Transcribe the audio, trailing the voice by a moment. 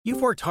You've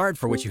worked hard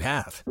for what you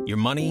have. Your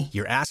money,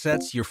 your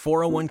assets, your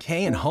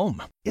 401k, and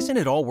home. Isn't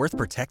it all worth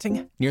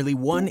protecting? Nearly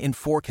 1 in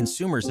 4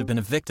 consumers have been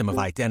a victim of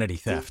identity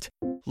theft.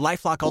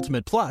 LifeLock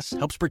Ultimate Plus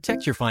helps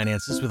protect your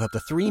finances with up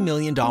to $3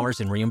 million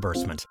in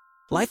reimbursement.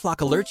 LifeLock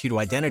alerts you to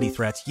identity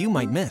threats you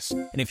might miss.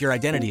 And if your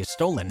identity is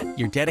stolen,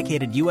 your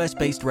dedicated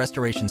U.S.-based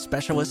restoration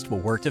specialist will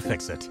work to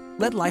fix it.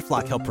 Let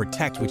LifeLock help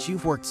protect what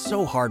you've worked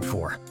so hard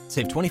for.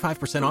 Save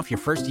 25% off your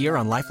first year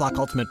on LifeLock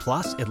Ultimate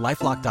Plus at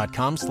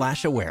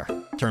LifeLock.com/aware.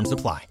 Terms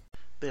apply.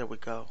 There we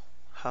go.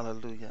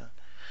 Hallelujah.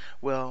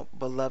 Well,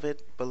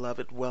 beloved,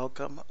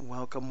 welcome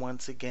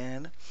once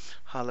again.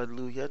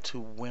 Hallelujah to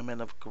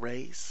Women of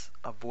Grace,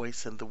 a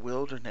voice in the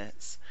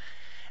wilderness.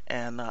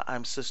 And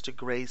I'm Sister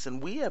Grace,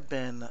 and we have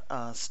been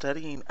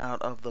studying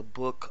out of the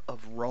book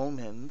of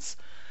Romans,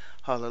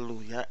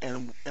 hallelujah,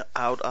 and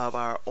out of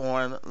our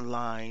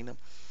online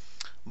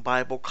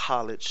Bible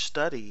college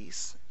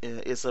studies.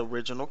 It's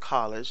original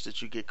college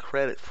that you get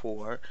credit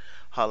for,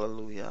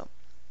 hallelujah,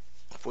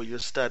 for your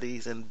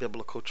studies in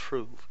biblical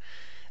truth.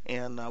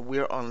 And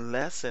we're on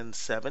lesson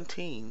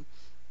 17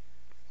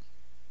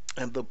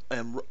 and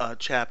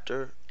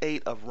chapter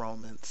 8 of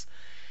Romans.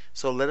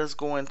 So let us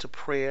go into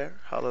prayer.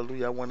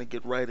 Hallelujah. I want to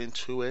get right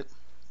into it.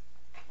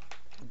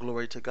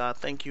 Glory to God.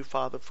 Thank you,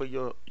 Father, for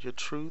your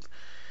truth.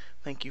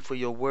 Thank you for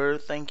your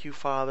word. Thank you,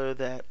 Father,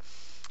 that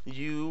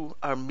you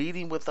are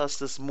meeting with us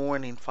this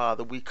morning,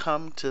 Father. We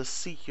come to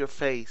seek your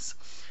face,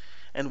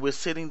 and we're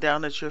sitting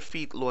down at your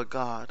feet, Lord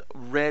God,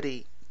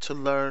 ready to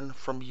learn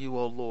from you,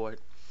 O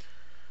Lord.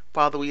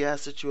 Father, we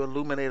ask that you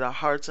illuminate our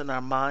hearts and our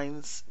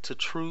minds to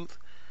truth.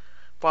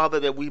 Father,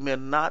 that we may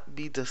not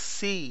be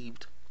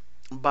deceived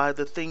by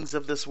the things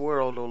of this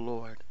world, O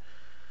Lord.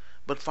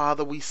 But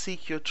Father, we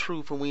seek your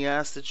truth, and we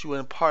ask that you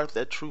impart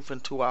that truth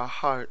into our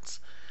hearts.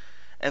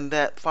 And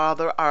that,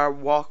 Father, our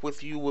walk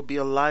with you will be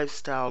a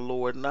lifestyle,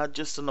 Lord, not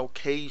just an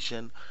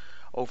occasion,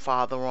 O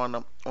Father,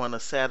 on a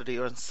Saturday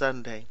or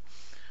Sunday,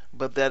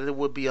 but that it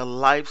would be a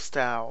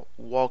lifestyle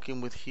walking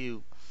with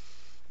you.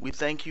 We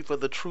thank you for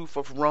the truth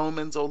of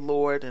Romans, O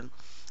Lord, and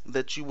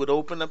that you would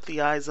open up the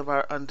eyes of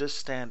our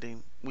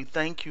understanding. We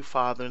thank you,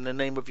 Father, in the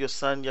name of your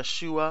Son,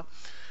 Yeshua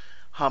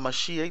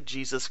HaMashiach,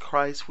 Jesus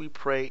Christ, we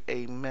pray,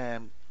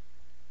 amen.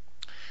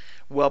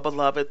 Well,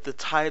 beloved, the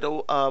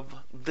title of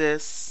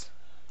this,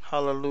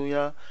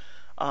 hallelujah,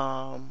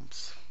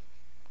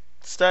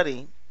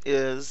 study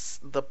is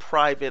The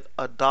Private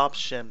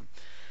Adoption.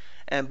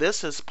 And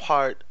this is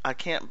I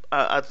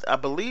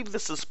believe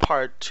this is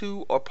part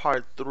 2 or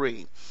part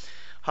 3,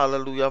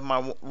 hallelujah, of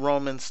my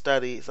Roman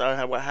studies.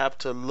 I will have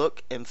to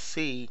look and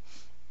see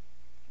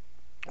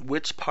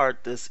which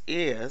part this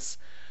is,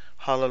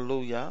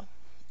 hallelujah,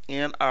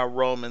 in our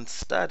Roman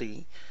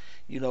study,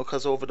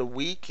 because over the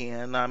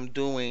weekend I'm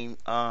doing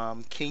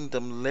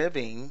Kingdom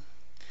Living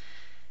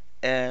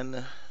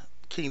and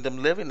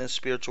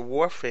Spiritual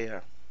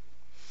Warfare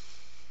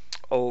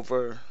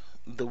over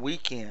the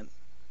weekend.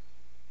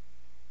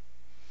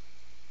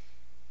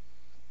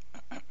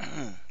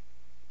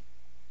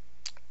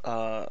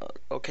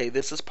 Okay,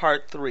 this is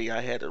part 3. I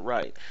had it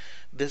right.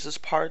 This is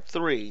part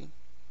 3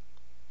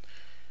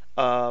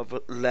 of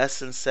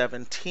lesson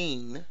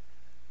 17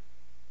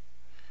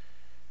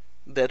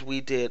 that we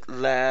did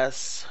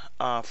last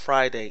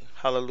Friday.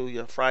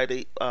 Hallelujah.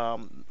 Friday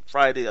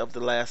of the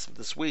last of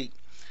this week.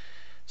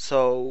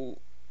 So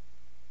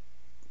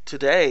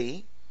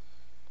today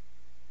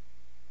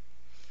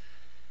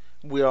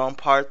we're on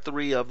part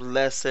 3 of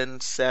lesson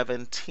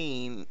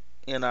 17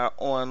 in our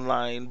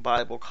online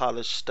Bible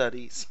college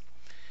studies.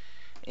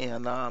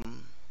 And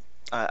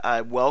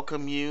I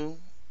welcome you.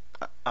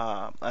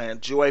 I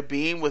enjoy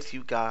being with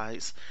you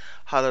guys.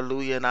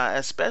 Hallelujah. And I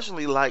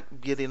especially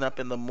like getting up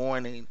in the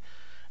morning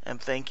and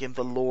thanking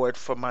the Lord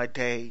for my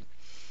day.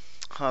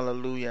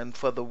 Hallelujah. And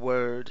for the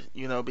word,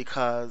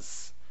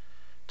 because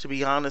to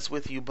be honest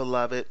with you,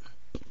 beloved,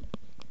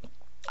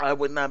 I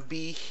would not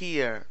be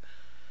here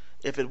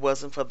if it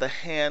wasn't for the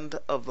hand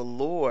of the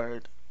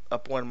Lord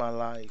upon my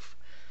life.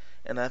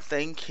 And I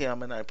thank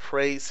him and I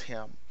praise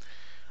him.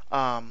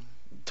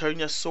 Turn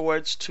your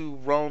swords to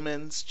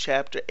Romans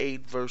chapter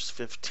 8 verse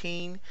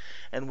 15,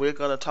 and we're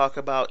going to talk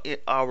about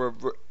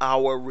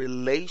our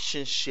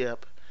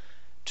relationship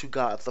to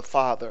God the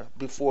Father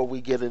before we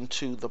get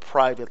into the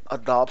private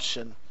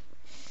adoption.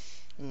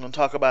 We're going to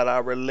talk about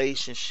our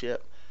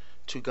relationship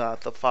to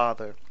God the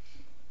Father.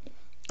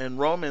 In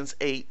Romans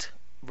 8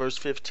 verse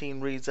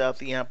 15 reads out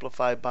the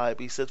Amplified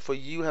Bible. He says, "For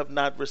you have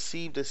not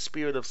received a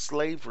spirit of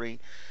slavery,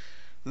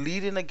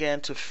 leading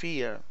again to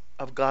fear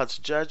of God's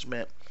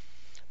judgment,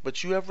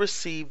 but you have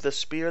received the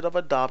spirit of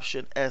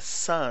adoption as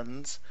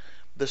sons,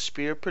 the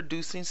spirit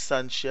producing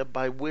sonship,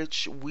 by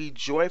which we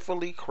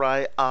joyfully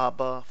cry,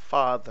 Abba,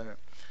 Father."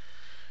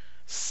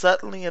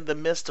 Subtly in the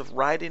midst of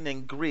writing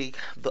in Greek,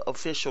 the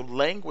official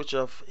language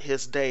of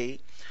his day,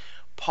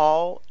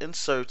 Paul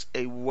inserts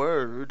a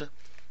word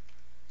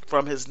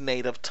from his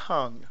native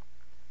tongue.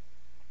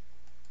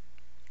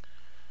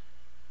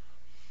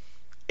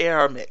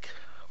 Aramaic.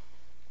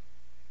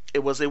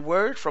 It was a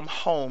word from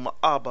home,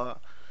 Abba,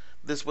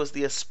 This was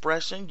the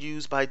expression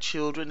used by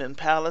children in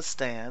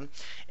Palestine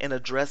in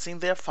addressing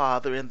their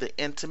father in the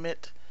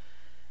intimate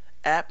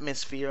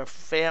atmosphere of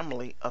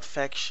family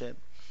affection.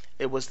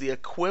 It was the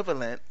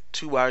equivalent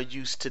to our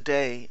use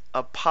today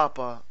of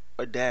papa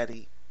or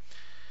daddy.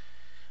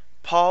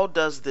 Paul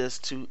does this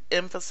to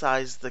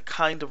emphasize the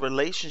kind of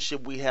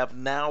relationship we have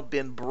now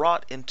been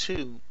brought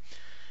into.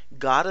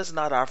 God is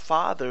not our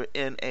father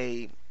in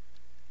a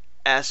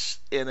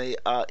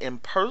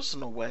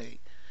impersonal way.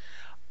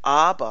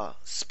 Abba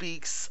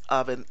speaks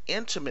of an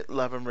intimate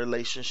loving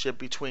relationship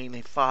between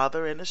a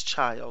father and his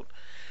child.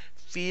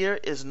 Fear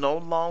is no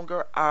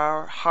longer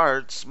our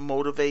heart's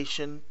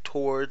motivation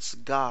towards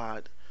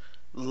God.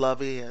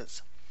 Love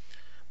is.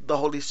 The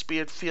Holy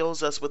Spirit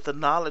fills us with the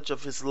knowledge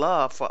of His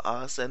love for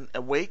us and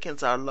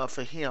awakens our love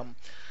for Him,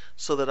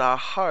 so that our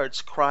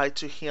hearts cry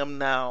to Him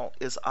now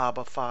is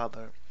Abba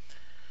Father.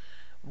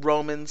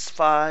 Romans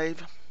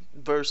 5,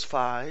 verse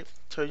 5.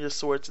 Turn your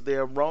swords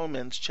there.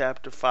 Romans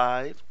chapter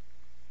 5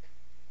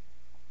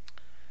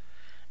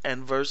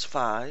 and verse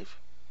 5.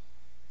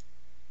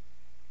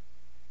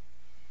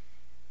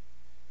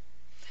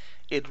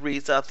 It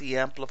reads out the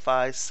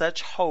Amplified,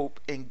 such hope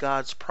in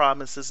God's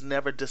promises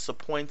never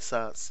disappoints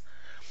us,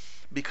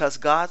 because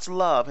God's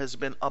love has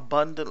been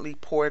abundantly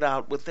poured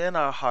out within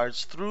our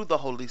hearts through the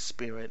Holy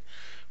Spirit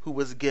who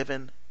was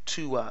given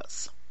to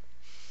us.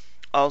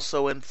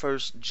 Also in 1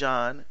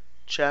 John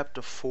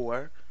chapter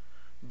 4,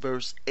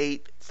 verse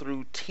 8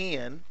 through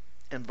 10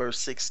 and verse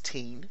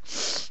 16.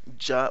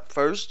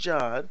 1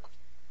 John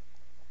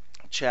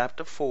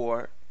chapter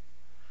 4,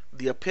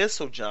 the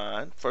Epistle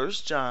John, 1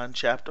 John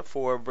chapter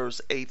 4,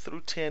 verse 8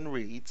 through 10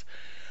 reads,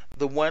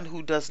 the one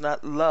who does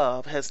not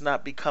love has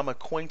not become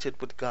acquainted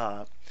with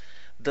God,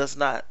 does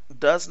not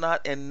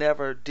and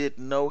never did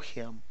know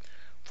Him,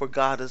 for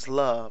God is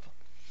love.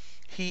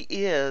 He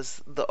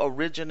is the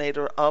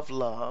originator of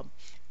love,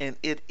 and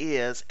it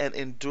is an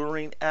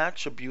enduring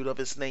attribute of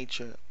His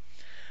nature.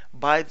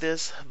 By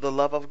this the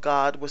love of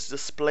God was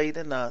displayed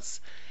in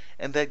us,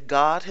 and that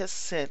God has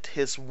sent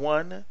His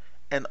one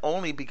and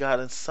only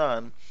begotten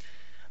Son,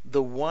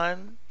 the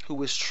one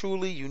who is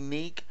truly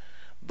unique,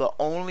 the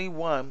only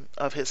one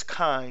of His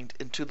kind,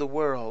 into the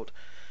world,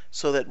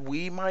 so that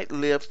we might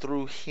live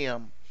through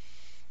Him.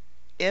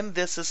 In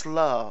this is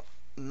love,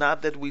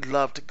 not that we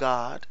loved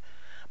God,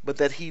 but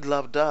that He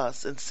loved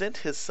us and sent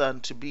His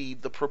Son to be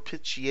the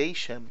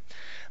propitiation,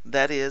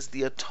 that is,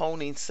 the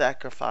atoning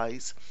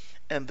sacrifice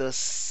and the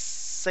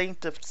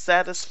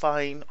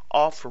satisfying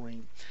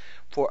offering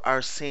for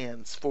our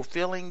sins,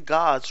 fulfilling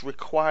God's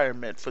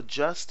requirement for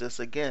justice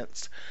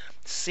against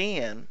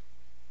sin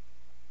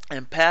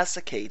and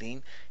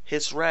pacificating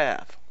His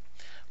wrath.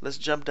 Let's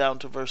jump down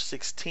to verse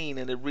 16,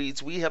 and it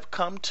reads, we have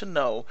come to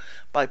know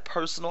by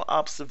personal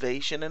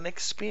observation and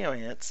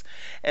experience,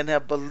 and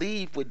have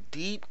believed with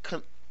deep,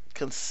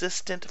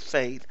 consistent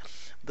faith,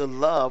 the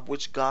love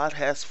which God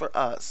has for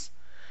us.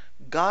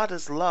 God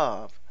is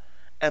love,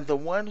 and the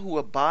one who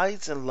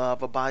abides in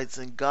love abides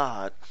in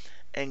God,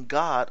 and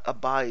God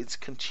abides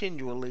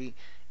continually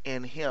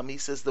in him. He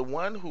says the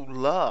one who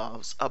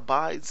loves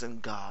abides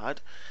in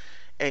God,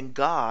 and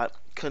God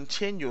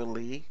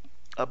continually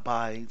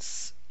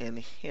abides in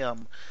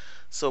him.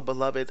 So,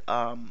 beloved,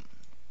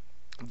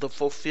 the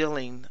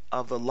fulfilling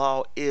of the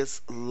law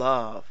is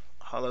love.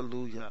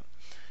 Hallelujah.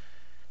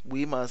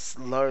 We must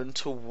learn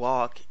to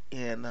walk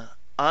in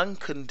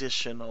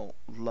unconditional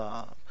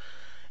love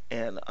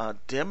and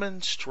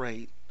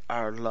demonstrate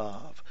our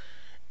love,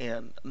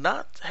 and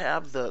not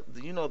have the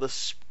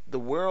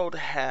world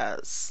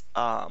has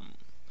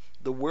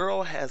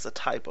a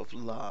type of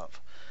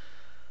love.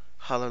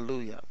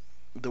 Hallelujah.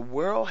 The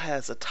world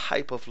has a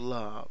type of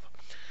love,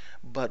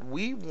 but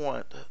we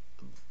want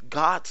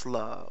God's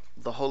love,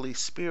 the Holy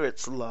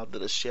Spirit's love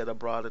that is shed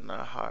abroad in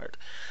our heart.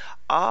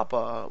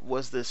 Abba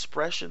was the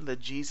expression that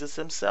Jesus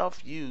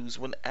himself used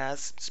when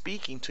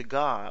speaking to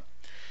God,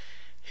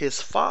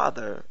 his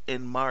Father.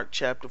 In Mark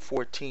chapter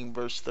 14,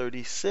 verse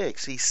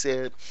 36, he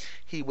said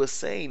he was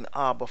saying,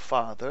 Abba,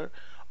 Father,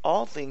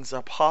 all things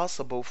are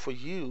possible for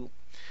you.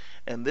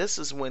 And this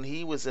is when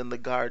he was in the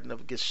Garden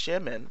of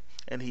Gethsemane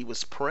and he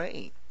was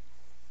praying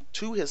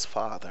to his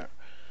Father.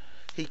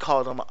 He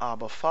called him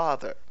Abba,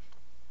 Father.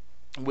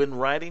 When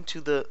writing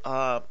to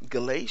the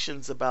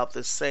Galatians about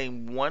this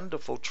same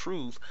wonderful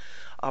truth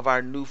of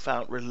our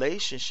newfound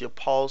relationship,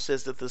 Paul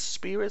says that the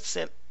Spirit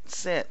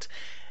sent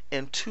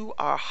into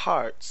our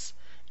hearts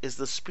is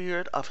the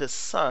Spirit of his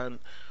Son,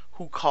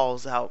 who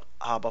calls out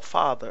Abba,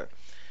 Father.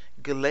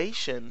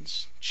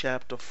 Galatians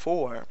chapter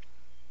 4,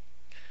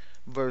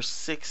 verse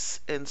 6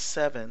 and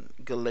 7.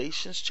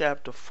 Galatians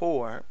chapter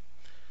 4,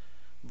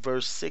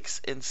 verse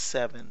 6 and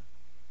 7.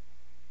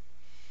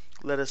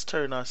 Let us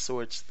turn our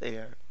swords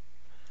there.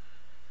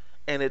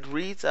 And it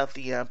reads out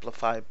the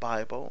Amplified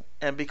Bible,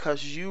 and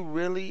because you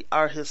really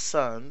are his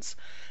sons,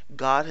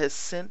 God has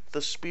sent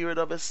the Spirit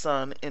of his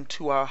Son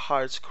into our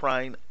hearts,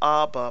 crying,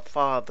 Abba,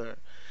 Father.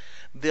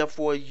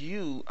 Therefore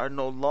you are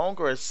no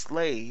longer a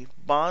slave,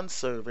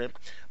 bondservant,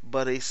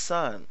 but a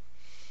son.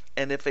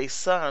 and if a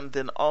son,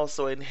 then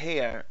also an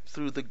heir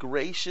through the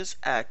gracious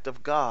act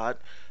of God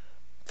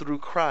through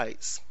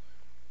Christ.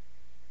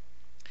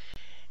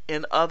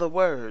 In other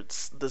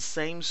words, the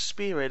same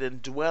Spirit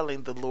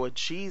indwelling the Lord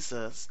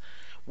Jesus,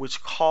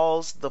 which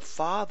caused the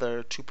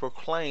Father to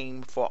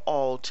proclaim for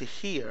all to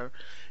hear,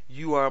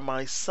 "You are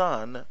my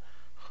Son,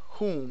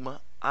 whom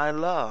I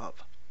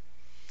love."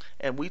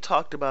 And we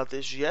talked about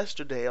this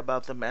yesterday,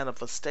 about the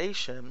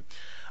manifestation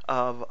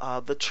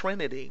of the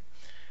Trinity.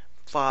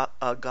 God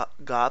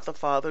the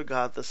Father,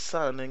 God the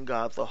Son, and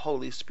God the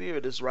Holy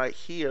Spirit is right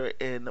here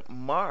in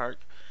Mark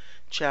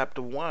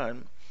chapter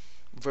 1,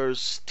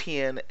 verse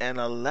 10 and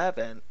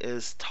 11,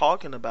 is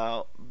talking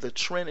about the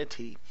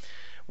Trinity,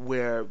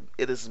 where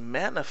it is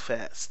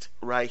manifest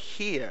right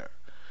here.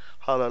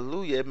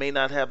 Hallelujah. It may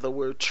not have the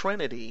word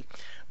Trinity,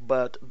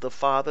 but the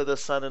Father, the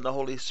Son, and the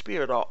Holy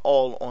Spirit are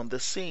all on the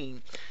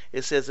scene.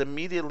 It says,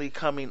 immediately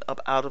coming up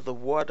out of the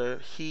water,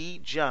 he,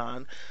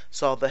 John,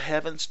 saw the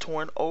heavens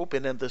torn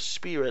open and the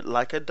Spirit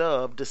like a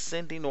dove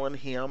descending on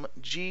him,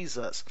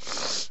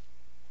 Jesus.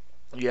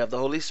 You have the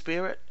Holy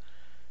Spirit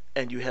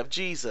and you have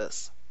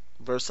Jesus.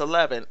 Verse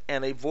 11,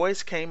 and a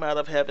voice came out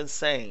of heaven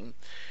saying,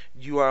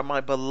 "You are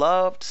my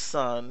beloved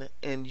Son,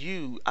 in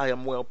you I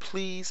am well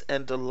pleased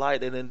and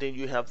delighted." And then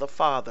you have the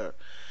Father.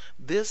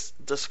 This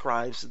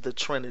describes the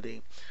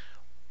Trinity.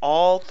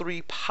 All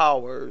three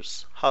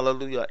powers,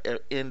 hallelujah, are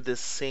in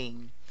this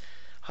scene.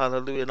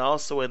 Hallelujah. And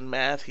also in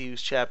Matthew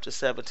chapter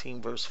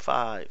 17, verse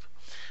 5.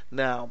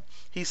 Now,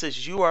 he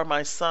says, "You are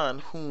my Son,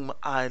 whom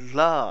I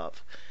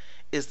love,"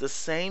 is the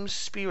same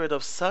spirit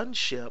of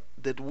sonship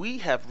that we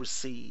have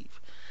received.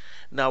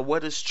 Now,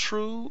 what is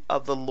true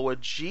of the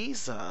Lord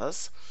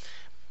Jesus,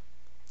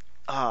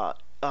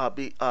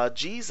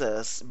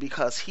 Jesus,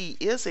 because he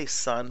is a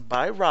son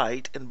by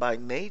right and by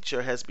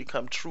nature, has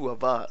become true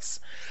of us,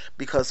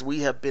 because we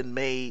have been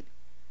made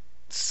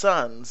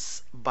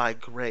sons by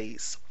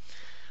grace.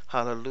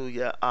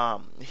 Hallelujah.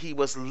 He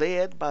was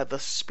led by the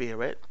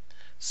Spirit,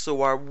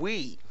 so are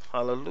we.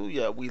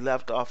 Hallelujah. We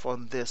left off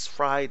on this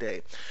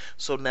Friday.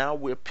 So now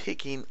we're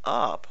picking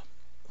up.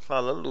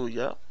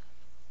 Hallelujah.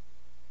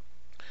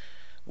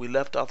 We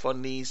left off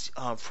on these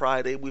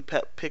Friday. We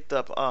picked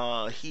up,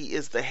 he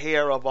is the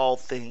heir of all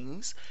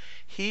things.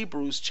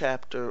 Hebrews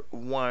chapter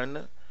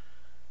 1,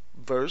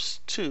 verse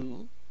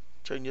 2.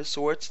 Turn your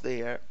swords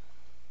there.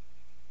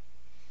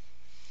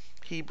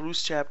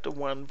 Hebrews chapter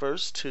 1,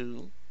 verse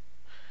 2.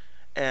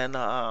 And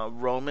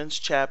Romans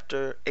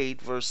chapter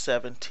 8, verse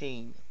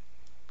 17.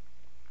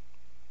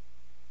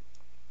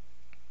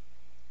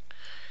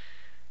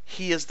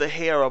 He is the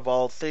heir of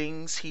all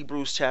things.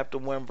 Hebrews chapter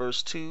 1,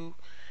 verse 2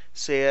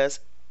 says,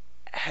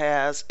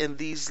 has in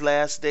these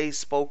last days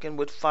spoken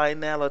with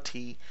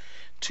finality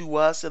to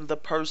us in the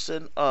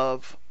person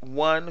of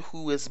one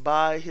who is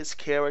by his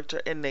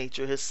character and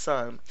nature his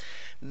Son,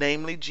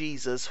 namely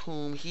Jesus,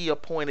 whom he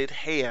appointed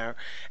heir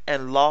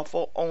and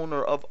lawful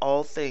owner of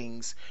all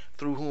things,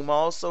 through whom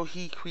also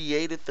he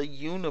created the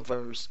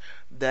universe,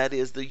 that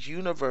is, the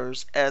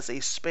universe as a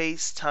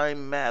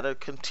space-time matter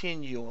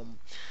continuum.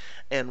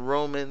 And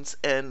Romans,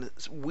 and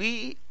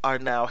we are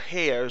now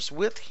heirs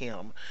with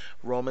him,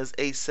 Romans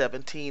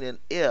 8:17, and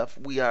if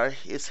we are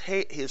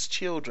his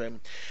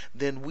children,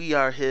 then we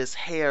are his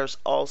heirs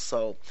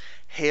also,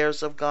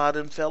 heirs of God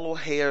and fellow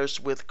heirs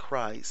with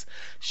Christ,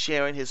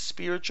 sharing his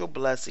spiritual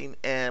blessing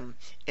and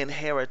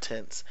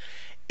inheritance,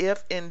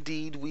 if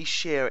indeed we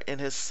share in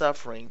his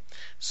suffering,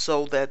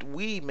 so that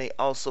we may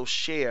also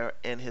share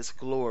in his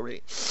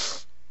glory.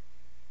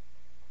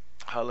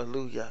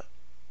 Hallelujah.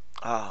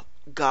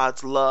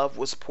 God's love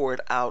was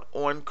poured out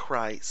on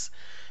Christ.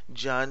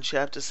 John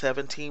chapter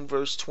 17,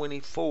 verse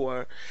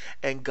 24,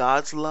 and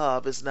God's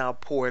love is now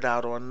poured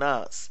out on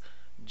us.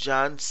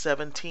 John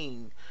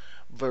 17,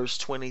 verse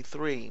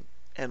 23,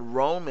 and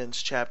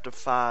Romans chapter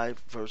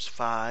 5, verse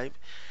 5,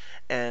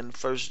 and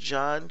 1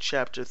 John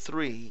chapter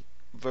 3,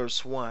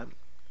 verse 1.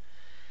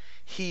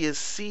 He is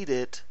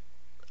seated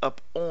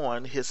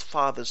upon his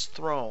Father's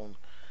throne.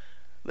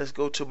 Let's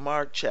go to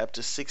Mark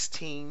chapter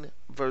 16,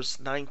 verse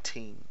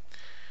 19.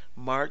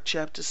 Mark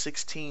chapter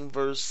 16,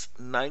 verse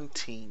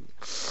 19.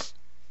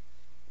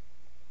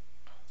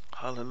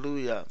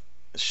 Hallelujah.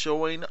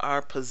 Showing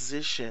our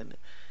position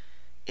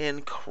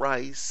in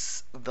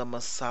Christ the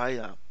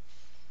Messiah.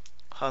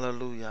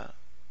 Hallelujah.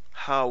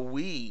 How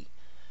we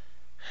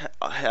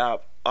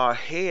have our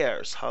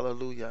heirs.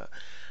 Hallelujah.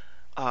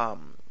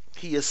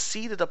 He is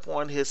seated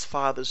upon his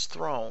Father's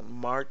throne.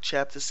 Mark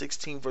chapter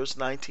 16, verse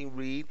 19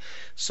 read,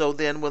 "So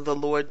then when the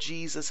Lord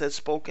Jesus had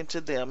spoken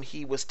to them,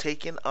 he was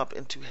taken up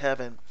into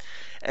heaven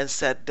and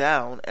sat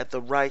down at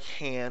the right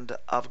hand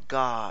of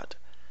God."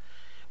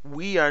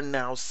 We are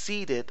now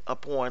seated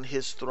upon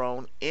his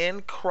throne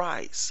in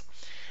Christ.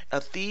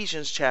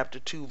 Ephesians chapter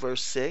 2,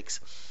 verse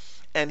 6,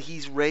 and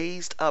he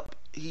raised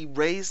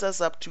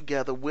us up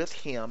together with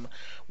him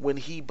when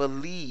he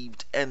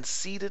believed, and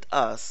seated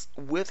us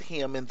with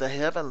him in the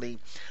heavenly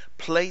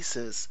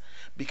places,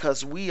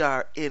 because we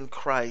are in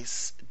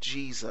Christ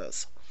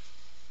Jesus.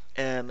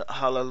 And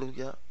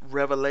hallelujah,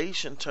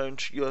 Revelation, turn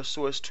your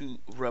source to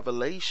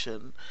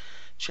Revelation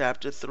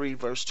chapter 3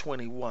 verse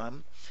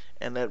 21,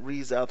 and that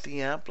reads out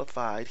the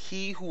Amplified.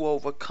 He who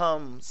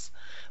overcomes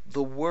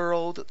the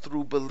world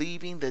through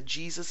believing that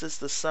Jesus is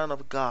the Son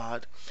of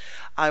God,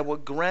 I will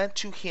grant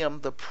to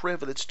him the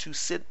privilege to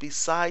sit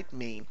beside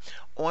me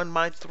on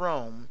my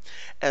throne,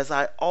 as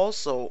I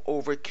also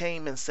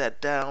overcame and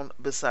sat down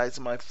beside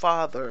my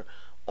Father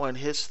on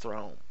his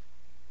throne.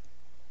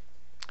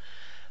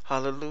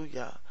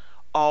 Hallelujah.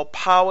 All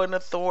power and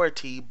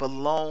authority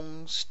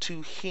belongs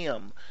to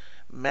him.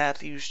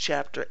 Matthew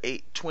chapter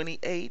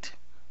 28.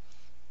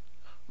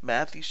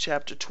 Matthew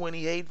chapter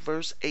 28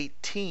 verse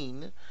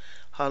 18.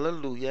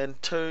 Hallelujah.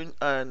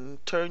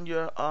 And turn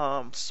your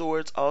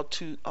swords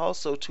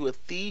also to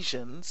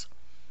Ephesians.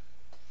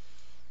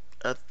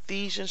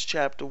 Ephesians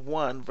chapter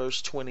 1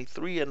 verse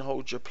 23, and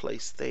hold your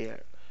place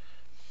there.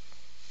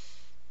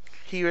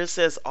 Here it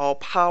says, all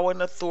power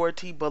and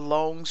authority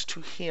belongs to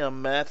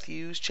him.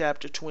 Matthew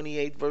chapter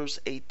 28 verse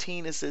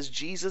 18, it says,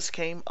 Jesus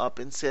came up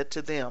and said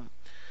to them,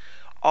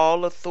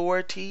 all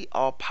authority,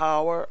 all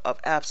power of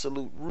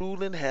absolute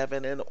rule in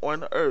heaven and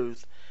on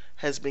earth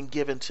has been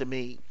given to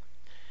me.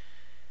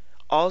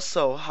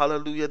 Also,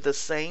 hallelujah, the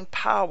same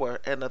power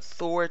and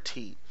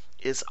authority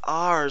is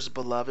ours,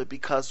 beloved,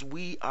 because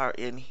we are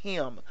in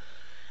him.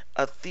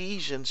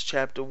 Ephesians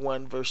chapter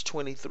 1 verse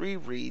 23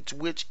 reads,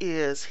 which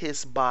is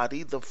his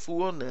body, the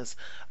fullness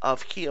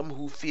of him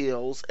who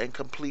fills and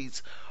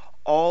completes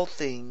all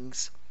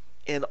things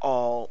in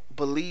all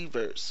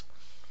believers.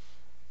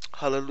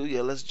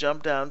 Hallelujah. Let's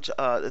jump down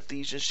to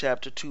Ephesians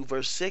chapter 2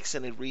 verse 6,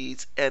 and it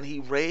reads, and he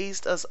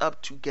raised us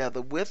up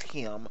together with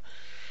him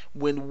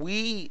when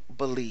we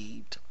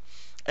believed,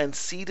 and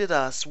seated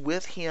us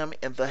with him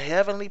in the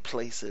heavenly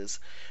places,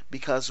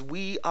 because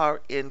we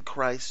are in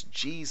Christ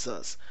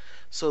Jesus.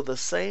 So the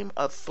same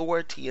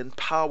authority and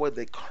power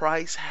that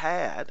Christ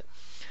had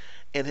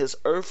in his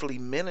earthly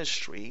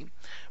ministry,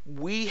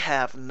 we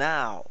have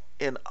now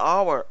in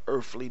our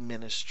earthly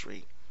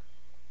ministry.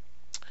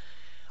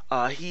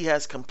 He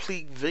has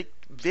complete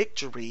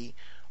victory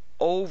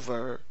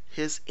over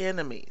his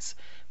enemies.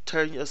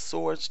 Turn your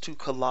swords to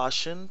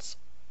Colossians.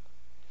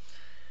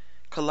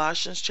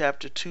 Colossians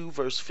chapter 2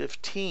 verse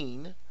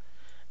 15,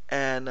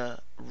 and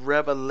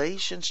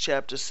Revelations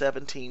chapter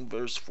 17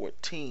 verse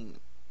 14.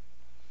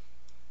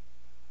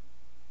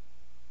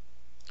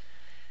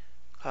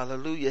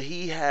 Hallelujah.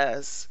 He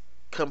has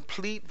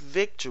complete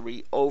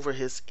victory over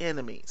his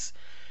enemies.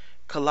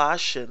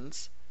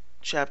 Colossians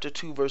chapter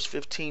 2 verse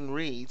 15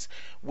 reads,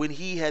 when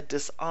he had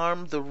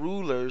disarmed the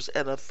rulers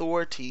and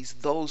authorities,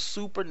 those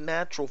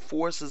supernatural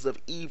forces of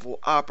evil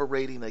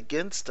operating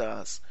against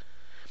us,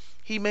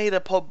 he made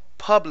a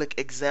public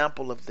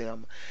example of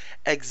them,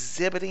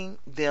 exhibiting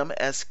them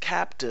as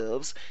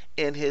captives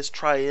in his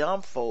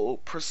triumphal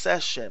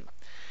procession,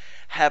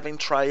 having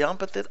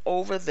triumphed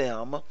over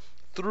them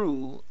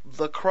through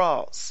the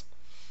cross.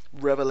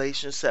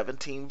 Revelation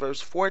 17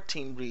 verse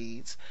 14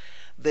 reads,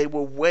 they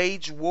will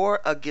wage war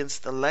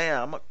against the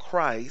Lamb,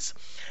 Christ,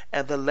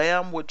 and the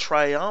Lamb would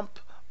triumph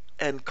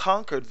and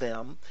conquer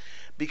them,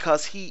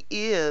 because he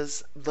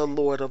is the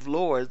Lord of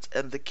lords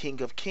and the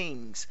King of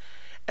kings.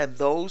 And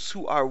those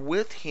who are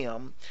with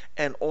him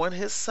and on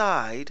his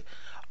side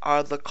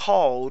are the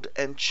called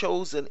and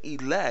chosen,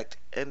 elect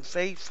and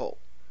faithful.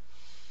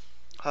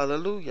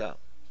 Hallelujah.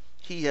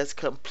 He has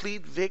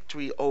complete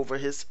victory over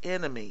his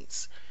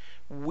enemies.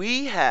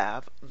 We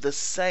have the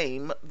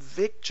same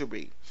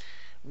victory.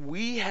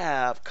 We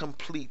have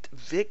complete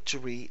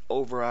victory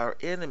over our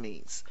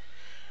enemies.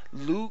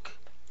 Luke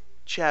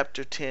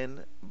chapter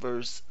 10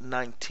 verse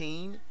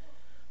 19,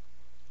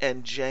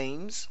 and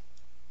James,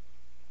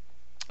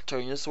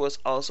 turn your swords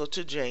also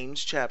to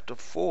James chapter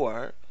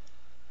 4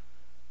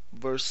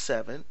 verse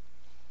 7.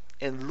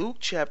 In Luke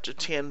chapter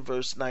 10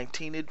 verse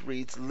 19 it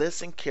reads,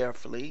 listen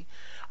carefully,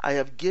 I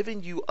have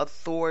given you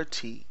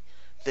authority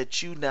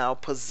that you now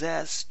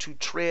possess to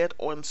tread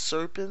on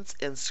serpents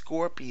and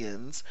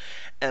scorpions,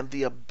 and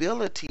the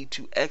ability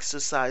to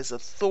exercise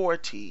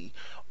authority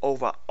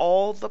over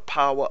all the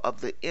power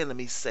of the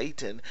enemy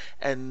Satan,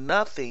 and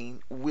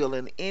nothing will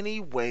in any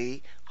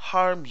way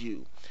harm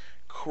you.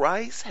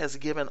 Christ has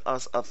given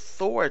us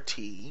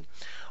authority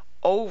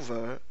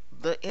over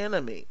the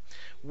enemy.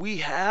 We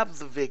have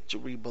the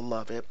victory,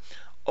 beloved,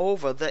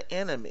 over the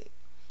enemy.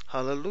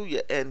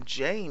 Hallelujah. And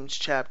James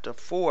chapter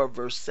 4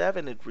 verse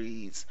 7 it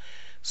reads,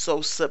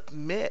 so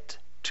submit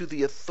to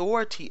the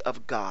authority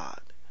of God.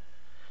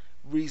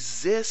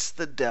 Resist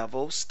the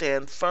devil,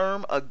 stand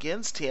firm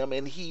against him,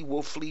 and he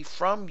will flee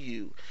from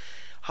you.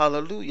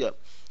 Hallelujah.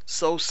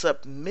 So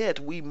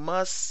we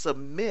must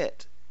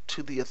submit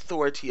to the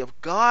authority of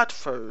God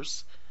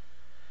first.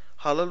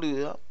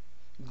 Hallelujah.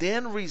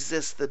 Then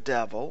resist the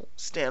devil,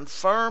 stand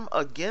firm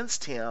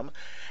against him,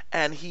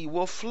 and he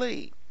will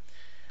flee.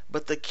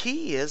 But the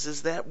key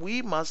is that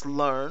we must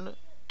learn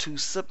to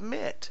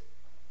submit.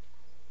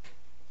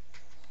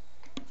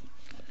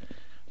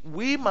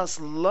 We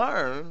must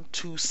learn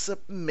to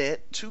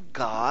submit to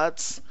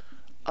God's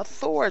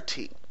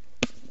authority.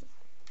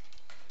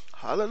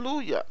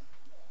 Hallelujah.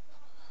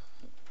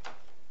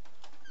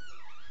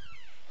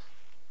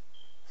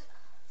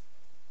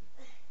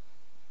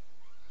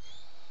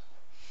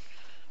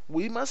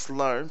 We must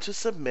learn to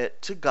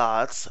submit to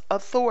God's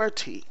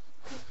authority.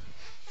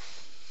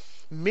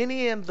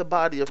 Many in the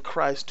body of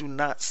Christ do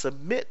not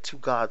submit to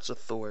God's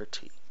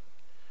authority.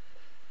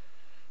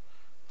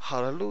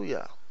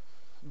 Hallelujah.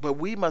 But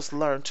we must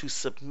learn to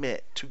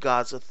submit to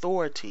God's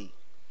authority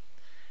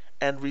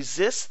and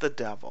resist the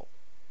devil.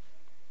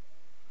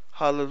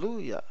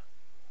 Hallelujah.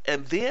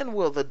 And then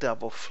will the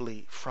devil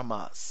flee from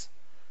us.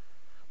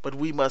 But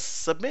we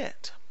must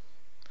submit.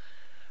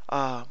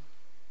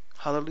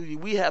 Hallelujah.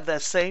 We have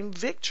that same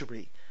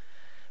victory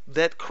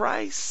that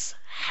Christ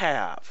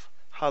have.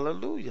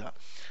 Hallelujah.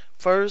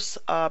 First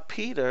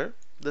Peter,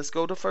 let's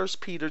go to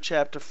First Peter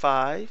chapter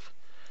 5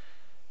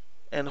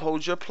 and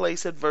hold your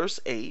place at verse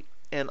 8.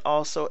 And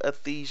also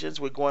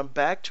Ephesians, we're going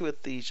back to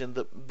Ephesians.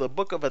 The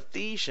book of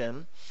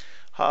Ephesians,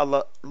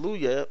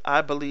 hallelujah,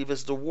 I believe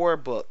is the war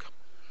book,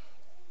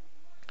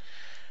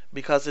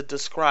 because it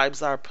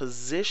describes our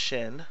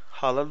position,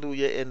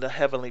 hallelujah, in the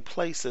heavenly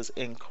places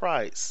in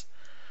Christ.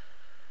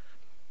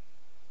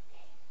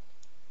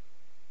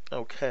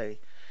 Okay.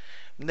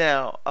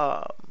 Now,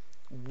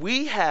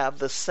 we have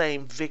the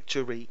same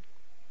victory,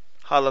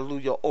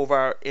 hallelujah, over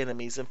our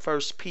enemies. In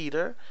First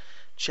Peter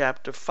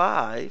chapter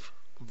 5,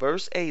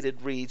 verse 8,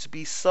 it reads,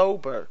 "Be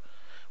sober,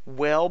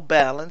 well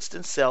balanced,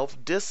 and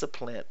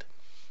self-disciplined.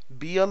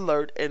 Be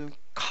alert and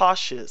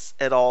cautious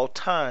at all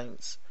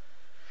times.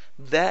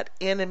 That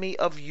enemy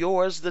of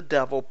yours, the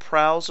devil,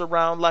 prowls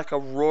around like a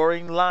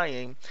roaring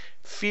lion,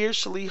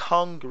 fiercely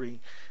hungry,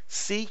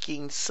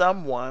 seeking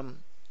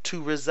someone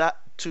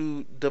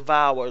to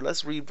devour."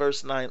 Let's read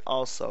verse 9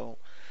 also.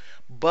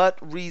 "But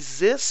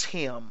resist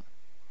him.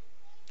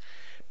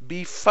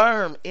 Be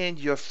firm in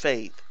your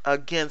faith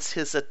against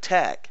his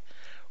attack,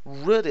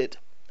 rooted,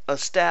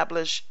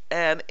 established,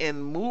 and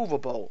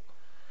immovable,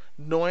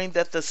 knowing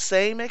that the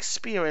same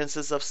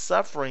experiences of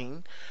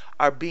suffering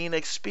are being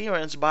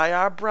experienced by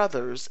our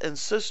brothers and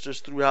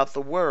sisters throughout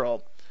the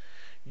world.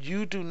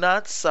 You do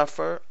not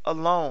suffer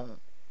alone."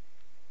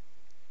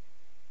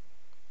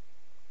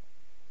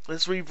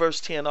 Let's read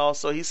verse 10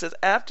 also. He says,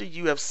 "After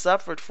you have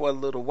suffered for a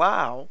little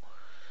while,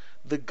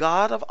 the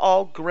God of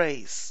all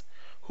grace,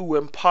 who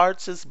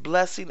imparts his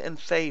blessing and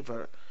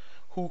favor,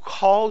 who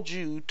called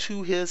you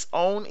to his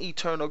own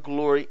eternal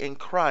glory in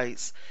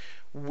Christ,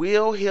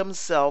 will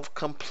himself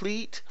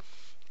complete,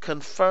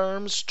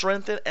 confirm,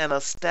 strengthen, and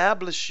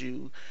establish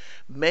you,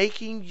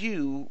 making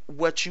you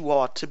what you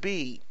ought to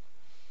be."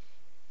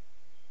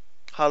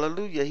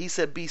 Hallelujah. He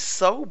said, be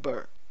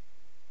sober,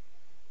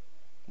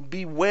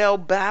 be well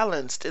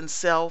balanced and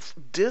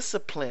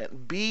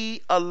self-disciplined,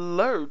 be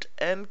alert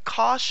and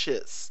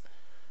cautious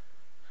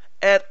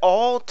at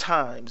all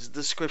times,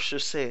 the scripture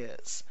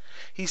says.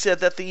 He said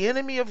that the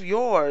enemy of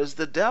yours,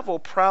 the devil,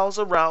 prowls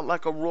around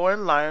like a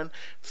roaring lion,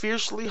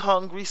 fiercely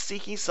hungry,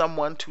 seeking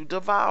someone to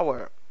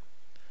devour.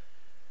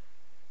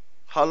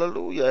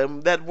 Hallelujah.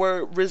 And that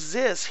word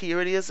resist, here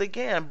it is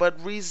again.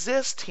 But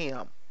resist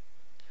him.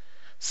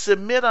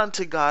 Submit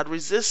unto God,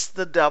 resist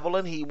the devil,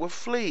 and he will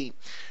flee.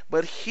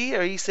 But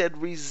here he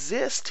said,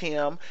 resist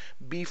him,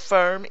 be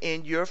firm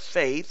in your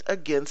faith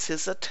against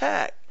his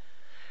attack.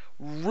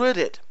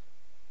 Rooted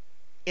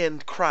in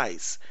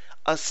Christ,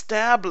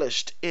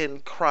 established in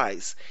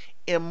Christ,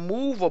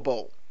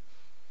 immovable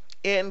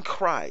in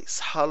Christ.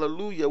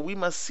 Hallelujah. We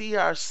must see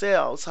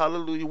ourselves.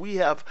 Hallelujah. We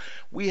have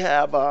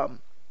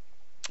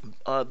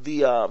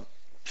the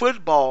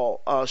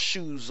football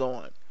shoes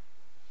on.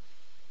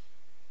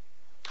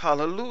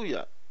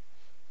 Hallelujah.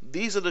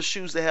 These are the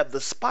shoes that have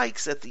the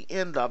spikes at the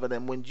end of it,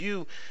 and when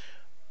you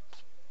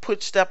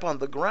step on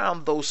the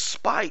ground, those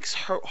spikes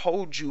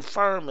hold you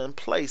firm in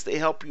place. They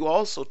help you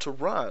also to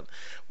run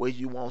where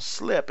you won't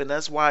slip, and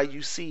that's why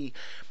you see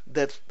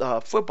that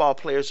football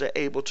players are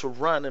able to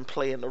run and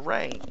play in the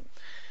rain.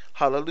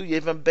 Hallelujah.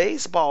 Even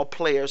baseball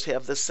players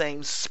have the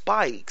same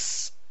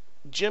spikes,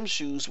 gym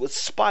shoes with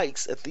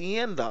spikes at the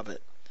end of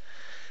it,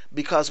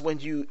 because when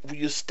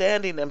you're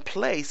standing in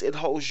place, it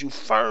holds you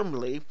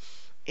firmly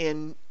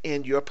in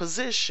your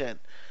position.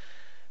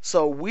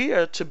 So we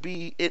are to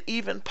be,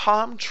 even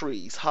palm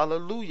trees,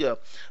 hallelujah,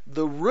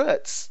 the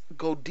roots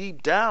go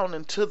deep down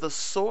into the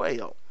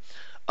soil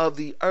of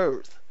the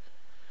earth.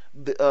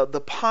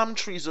 The palm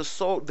trees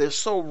they're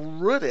so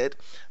rooted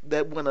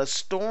that when a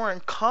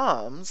storm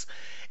comes,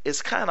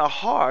 it's kind of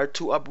hard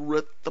to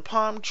uproot the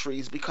palm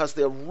trees because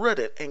they're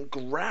rooted and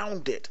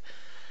grounded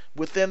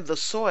within the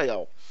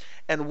soil.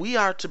 And we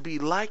are to be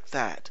like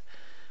that.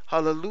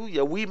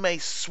 Hallelujah. We may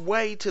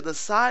sway to the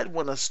side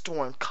when a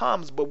storm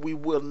comes, but we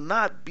will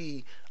not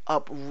be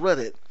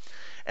uprooted.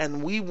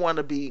 And we want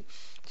to be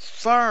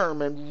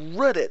firm and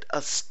rooted,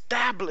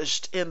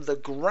 established in the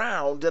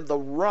ground, in the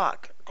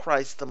rock,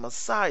 Christ the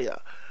Messiah.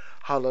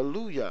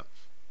 Hallelujah.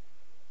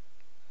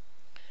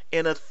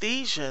 In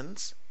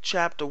Ephesians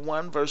chapter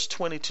 1, verse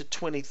 20 to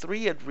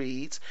 23, it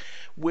reads,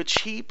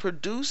 which he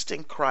produced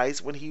in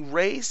Christ when he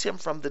raised him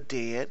from the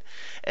dead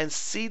and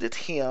seated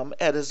him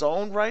at his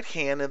own right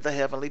hand in the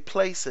heavenly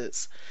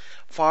places,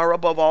 far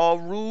above all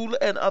rule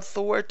and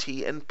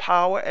authority and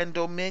power and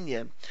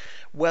dominion,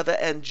 whether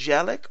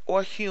angelic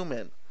or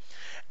human,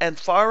 and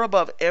far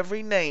above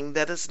every name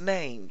that is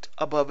named,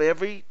 above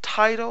every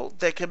title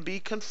that can be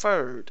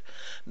conferred,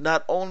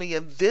 not only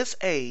in this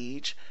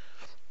age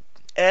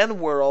and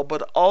world,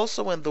 but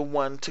also in the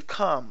one to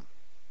come.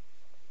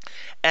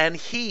 And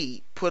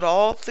he put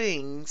all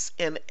things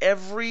in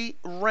every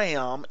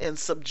realm in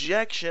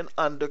subjection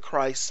under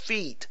Christ's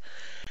feet,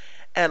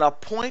 and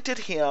appointed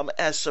him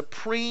as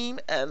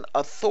supreme and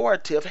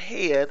authoritative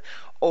head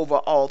over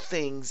all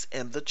things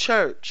in the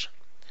church,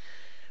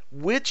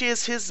 which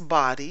is his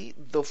body,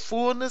 the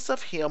fullness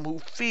of him who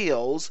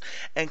fills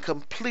and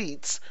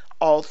completes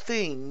all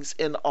things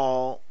in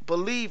all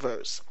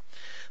believers.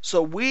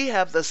 So we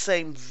have the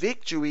same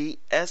victory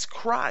as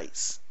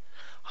Christ.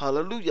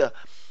 Hallelujah.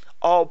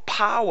 All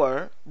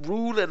power,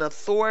 rule and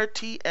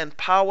authority and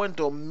power and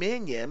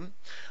dominion,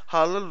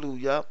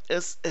 hallelujah,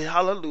 is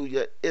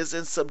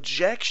in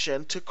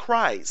subjection to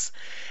Christ.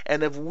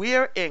 And if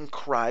we're in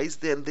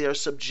Christ, then they're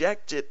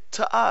subjected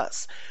to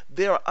us.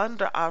 They're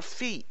under our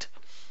feet,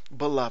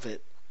 beloved.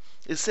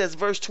 It says,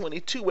 verse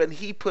 22, and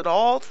he put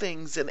all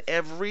things in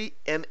every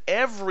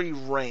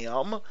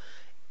realm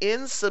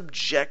in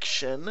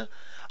subjection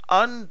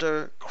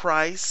under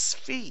Christ's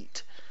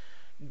feet.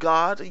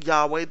 God,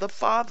 Yahweh the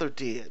Father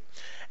did,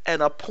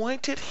 and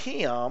appointed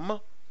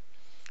him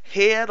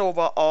head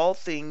over all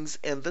things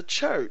in the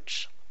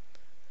church.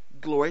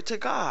 Glory to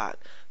God.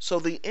 So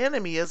the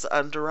enemy is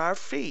under our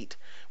feet.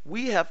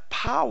 We have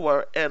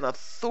power and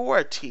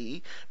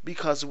authority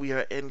because we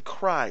are in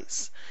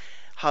Christ.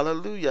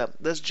 Hallelujah.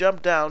 Let's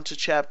jump down to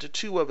chapter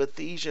 2 of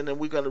Ephesians, and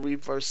we're going to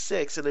read verse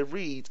 6, and it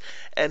reads,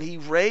 and he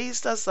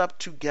raised us up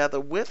together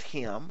with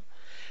him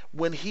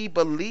when he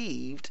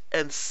believed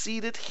and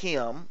seated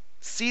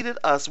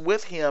us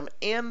with him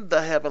in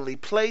the heavenly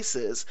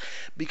places,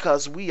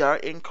 because we are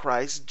in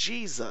Christ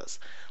Jesus.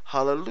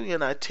 Hallelujah.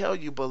 And I tell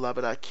you,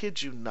 beloved, I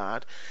kid you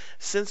not,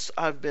 since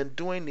I've been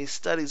doing these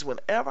studies,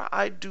 whenever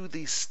I do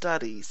these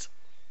studies,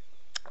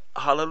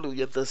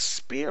 hallelujah,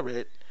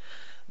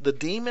 the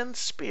demon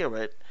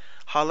spirit,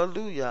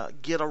 hallelujah,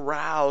 get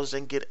aroused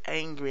and get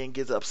angry and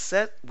get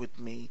upset with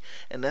me.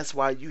 And that's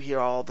why you hear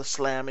all the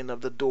slamming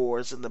of the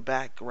doors in the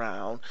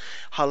background,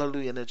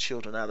 hallelujah, and the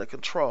children out of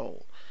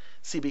control.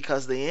 See,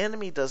 because the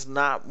enemy does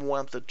not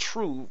want the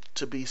truth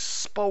to be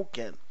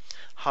spoken.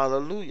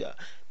 Hallelujah.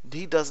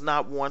 He does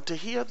not want to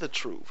hear the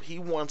truth. He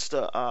wants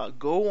to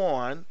go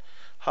on.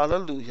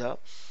 Hallelujah.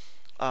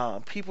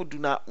 People do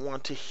not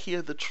want to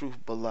hear the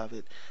truth,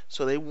 beloved.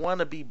 So they want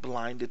to be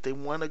blinded. They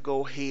want to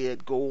go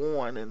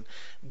on and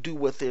do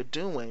what they're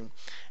doing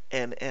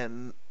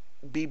and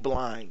be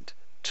blind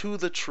to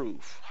the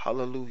truth.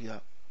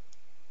 Hallelujah.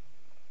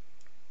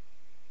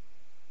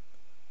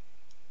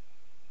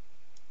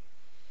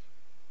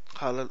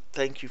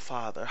 Thank you,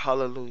 Father.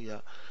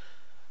 Hallelujah.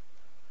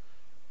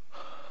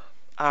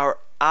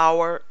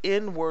 Our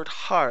inward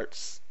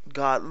hearts,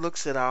 God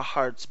looks at our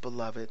hearts,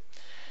 beloved.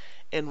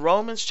 In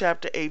Romans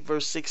chapter 8,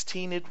 verse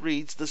 16, it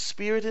reads, the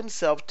Spirit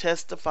himself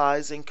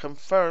testifies and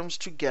confirms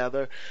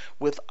together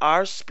with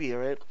our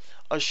spirit,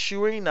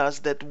 assuring us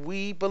that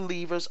we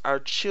believers are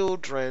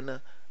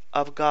children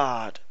of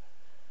God.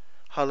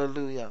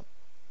 Hallelujah.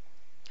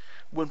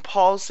 When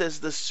Paul says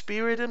the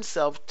Spirit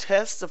himself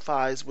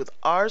testifies with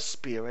our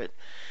spirit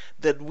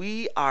that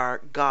we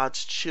are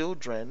God's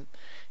children,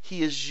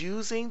 he is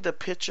using the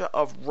picture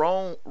of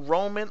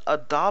Roman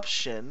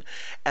adoption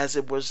as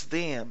it was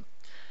then.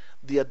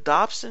 The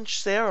adoption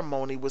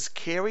ceremony was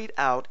carried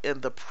out in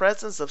the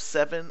presence of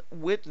 7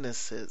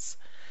 witnesses.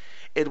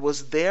 It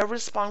was their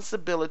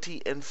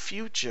responsibility in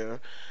future,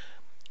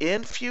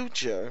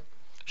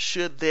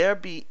 should there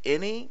be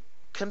any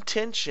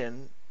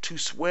contention, to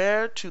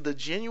swear to the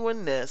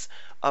genuineness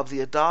of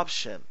the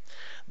adoption.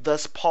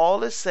 Thus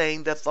Paul is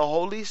saying that the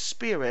Holy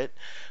Spirit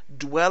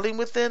dwelling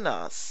within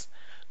us,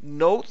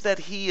 note that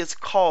he is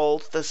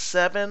called the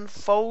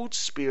sevenfold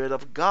Spirit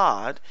of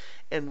God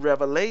in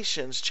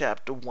Revelations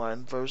chapter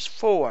 1 verse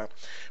 4,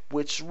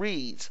 which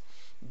reads,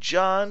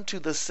 John to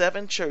the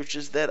 7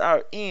 churches that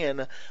are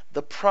in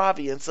the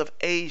province of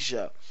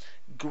Asia,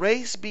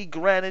 grace be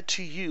granted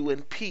to you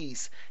and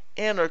peace,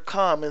 inner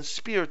calm and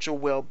spiritual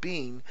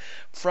well-being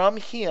from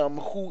him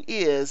who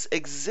is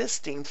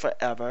existing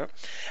forever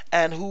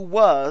and who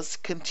was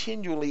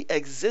continually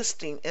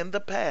existing in the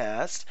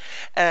past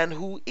and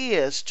who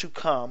is to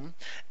come,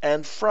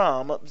 and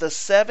from the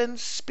 7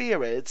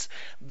 spirits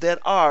that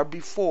are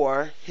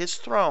before his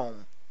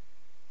throne.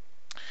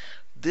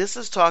 This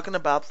is talking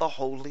about the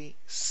Holy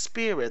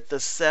Spirit. The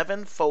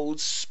sevenfold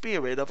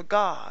Spirit of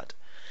God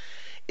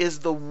is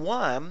the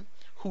one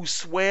who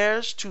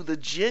swears to the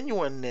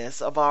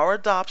genuineness of our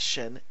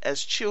adoption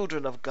as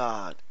children of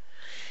God.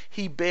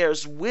 He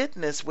bears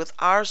witness with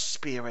our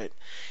spirit.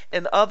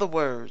 In other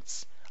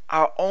words,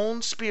 Our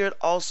own spirit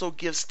also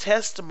gives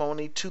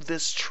testimony to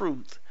this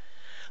truth.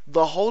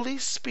 The Holy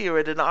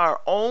Spirit in our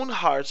own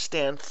hearts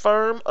stand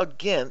firm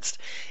against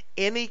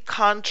any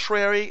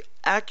contrary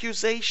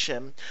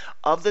accusation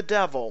of the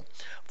devil,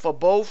 for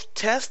both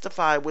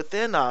testify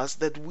within us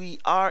that we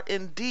are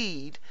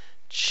indeed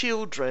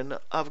children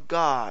of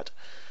God.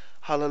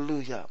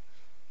 Hallelujah.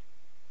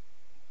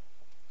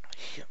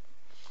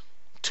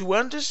 To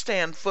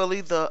understand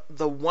fully the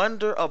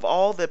wonder of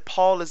all that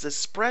Paul is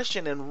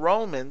expressing in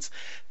Romans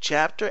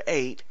chapter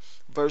 8,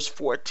 verse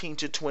 14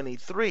 to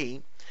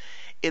 23,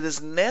 it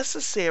is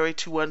necessary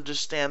to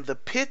understand the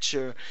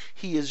picture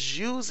he is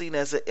using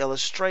as an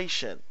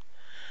illustration.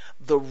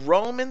 The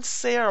Roman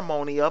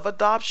ceremony of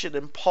adoption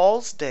in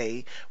Paul's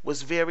day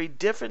was very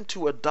different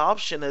to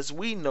adoption as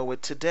we know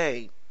it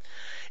today.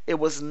 It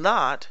was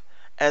not,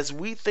 as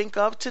we think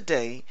of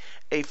today,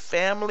 a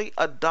family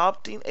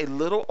adopting a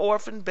little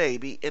orphan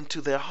baby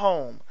into their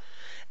home.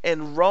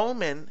 In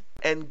Roman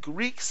and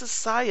Greek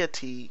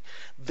society,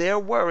 there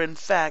were in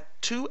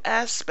fact two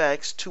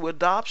aspects to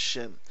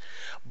adoption,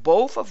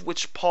 both of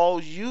which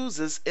Paul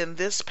uses in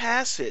this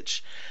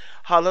passage.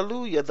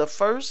 Hallelujah. The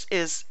first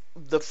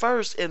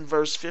in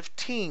verse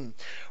 15.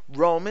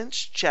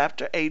 Romans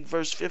chapter 8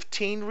 verse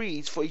 15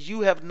 reads, "For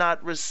you have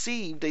not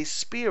received a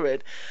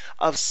spirit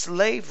of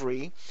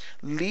slavery,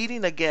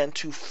 leading again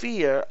to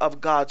fear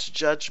of God's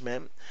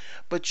judgment,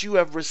 but you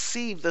have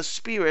received the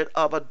spirit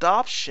of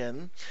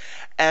adoption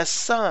as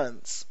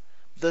sons,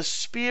 the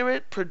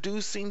Spirit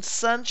producing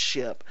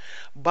sonship,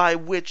 by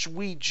which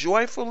we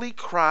joyfully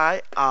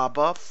cry,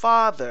 Abba,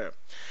 Father."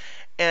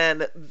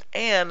 And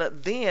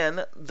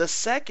then the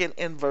second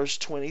in verse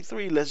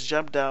 23. Let's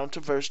jump down to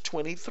verse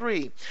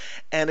 23.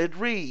 And it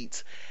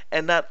reads,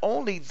 "And not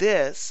only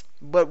this,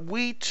 but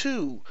we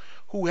too,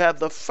 who have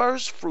the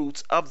first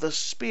fruits of the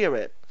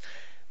Spirit,"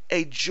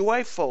 a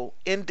joyful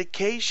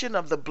indication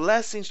of the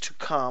blessings to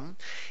come,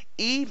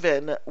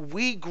 "even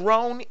we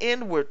groan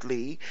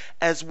inwardly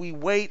as we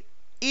wait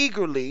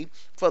eagerly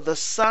for the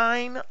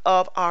sign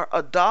of our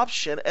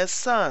adoption as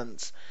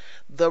sons,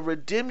 the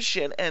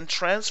redemption and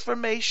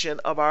transformation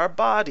of our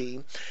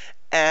body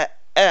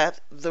at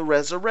the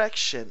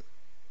resurrection."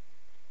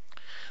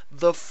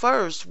 The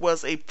first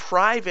was a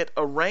private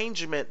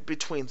arrangement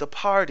between the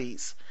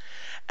parties,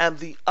 and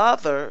the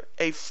other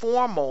a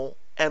formal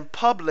and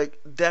public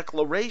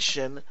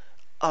declaration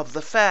of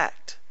the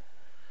fact.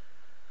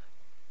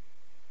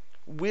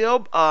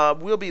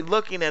 We'll be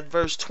looking at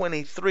verse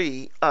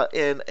 23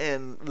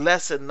 in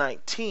lesson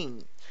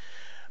 19.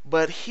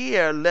 But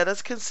here, let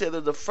us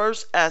consider the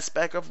first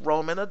aspect of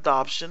Roman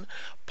adoption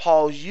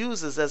Paul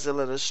uses as an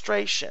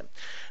illustration.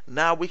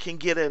 Now we can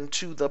get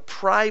into the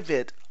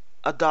private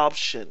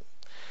adoption.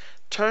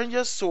 Turn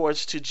your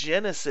swords to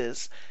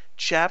Genesis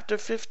chapter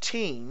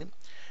 15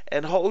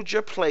 and hold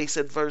your place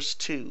at verse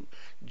 2.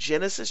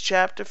 Genesis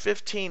chapter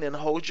 15 and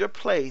hold your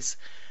place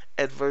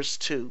at verse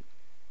 2.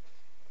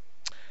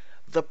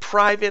 The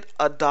private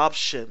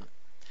adoption.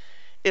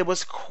 It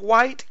was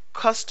quite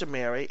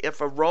customary,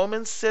 if a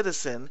Roman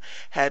citizen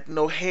had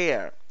no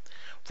heir,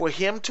 for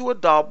him to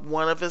adopt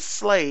one of his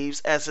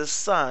slaves as his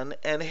son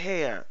and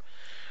heir.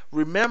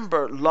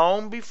 Remember,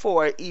 long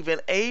before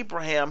even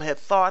Abraham had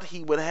thought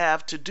he would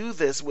have to do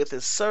this with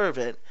his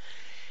servant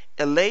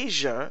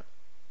Eleazar,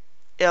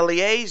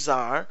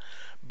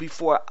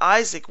 before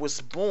Isaac was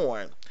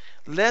born.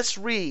 Let's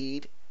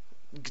read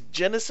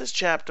Genesis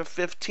chapter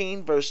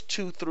 15 verse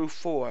 2 through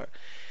 4.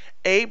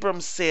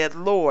 Abram said,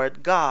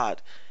 "Lord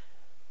God,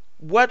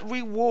 what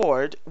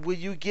reward will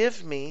you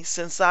give me,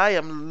 since I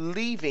am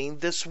leaving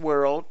this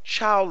world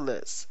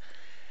childless?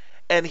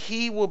 And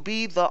he will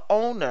be the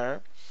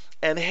owner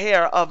and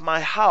heir of my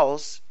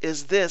house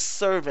is this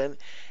servant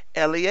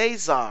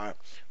Eleazar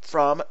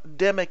from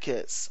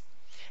Damascus."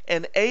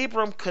 And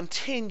Abram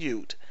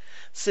continued,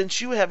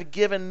 "Since you have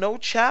given no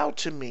child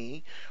to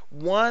me,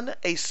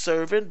 a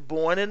servant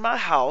born in my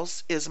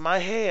house is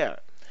my heir."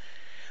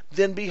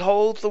 Then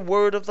behold, the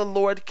word of the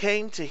Lord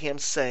came to him,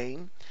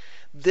 saying,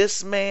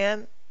 "This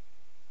man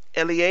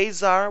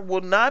Eleazar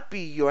will not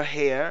be your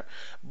heir,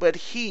 but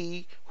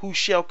he who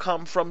shall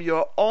come from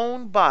your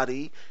own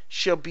body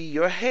shall be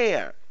your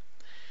heir."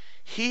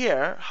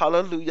 Here,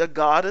 hallelujah,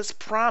 God has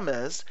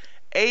promised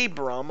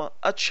Abram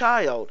a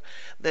child,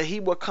 that he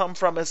will come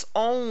from his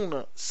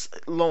own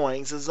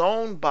loins, his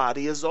own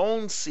body, his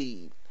own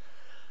seed.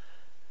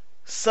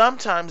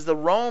 Sometimes the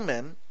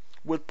Roman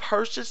would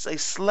purchase a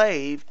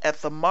slave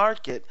at the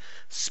market,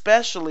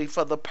 specially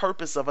for the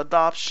purpose of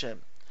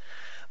adoption.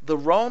 The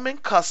Roman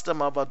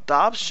custom of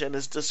adoption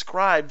is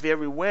described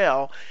very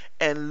well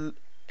in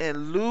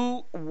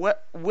Lew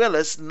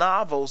Willis'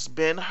 novels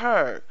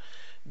Ben-Hur.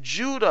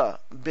 Judah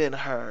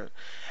Ben-Hur,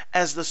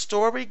 as the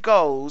story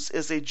goes,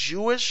 is a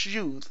Jewish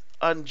youth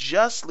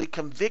unjustly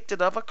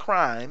convicted of a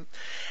crime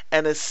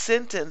and is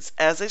sentenced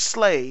as a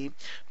slave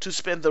to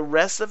spend the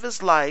rest of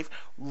his life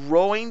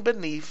rowing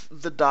beneath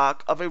the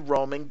dock of a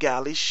Roman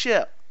galley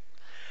ship.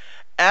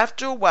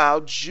 After a while,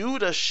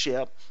 Judah's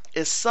ship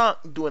is sunk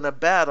during a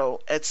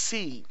battle at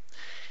sea.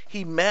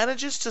 He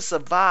manages to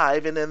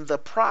survive and in the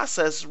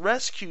process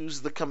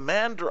rescues the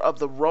commander of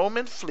the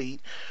Roman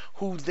fleet,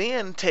 who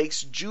then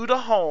takes Judah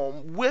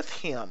home with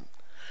him,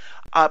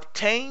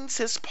 obtains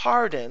his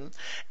pardon,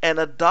 and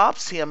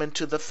adopts him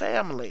into the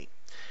family.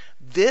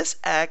 This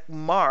act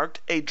marked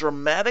a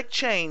dramatic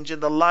change in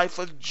the life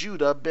of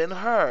Judah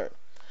ben-Hur.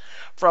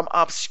 From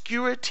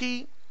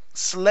obscurity,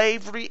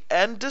 slavery,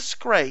 and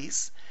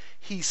disgrace,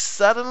 he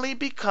suddenly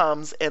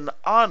becomes an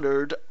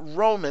honored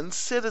Roman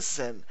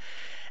citizen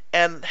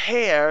and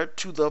heir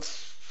to the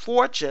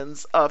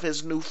fortunes of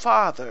his new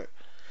father.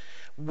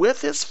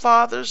 With his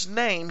father's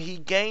name, he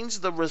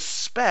gains the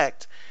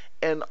respect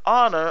and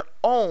honor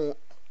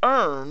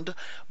earned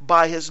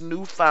by his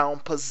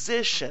newfound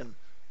position.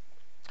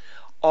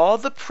 All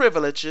the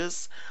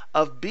privileges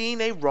of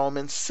being a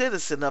Roman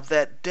citizen of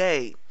that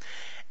day,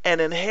 and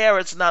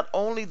inherits not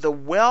only the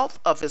wealth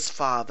of his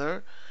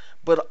father,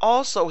 but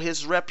also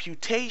his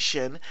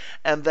reputation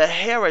and the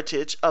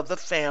heritage of the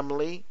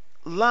family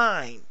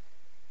line.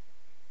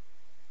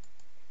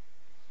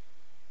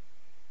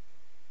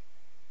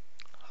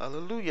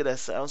 Hallelujah, that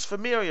sounds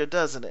familiar,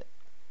 doesn't it?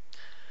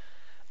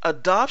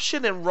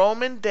 Adoption in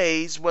Roman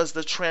days was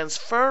the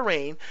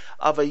transferring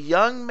of a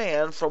young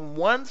man from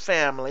one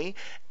family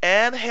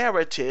and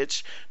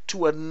heritage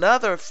to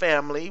another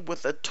family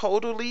with a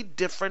totally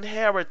different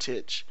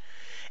heritage.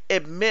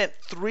 It meant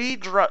three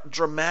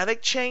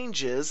dramatic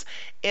changes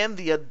in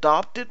the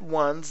adopted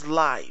one's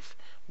life.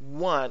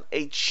 1.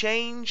 A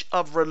change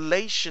of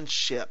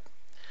relationship.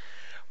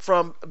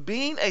 From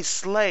being a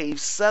slave,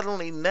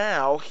 suddenly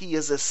now he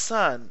is a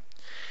son.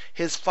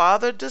 His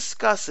father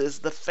discusses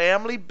the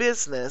family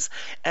business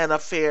and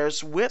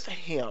affairs with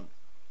him.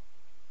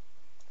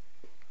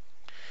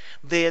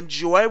 They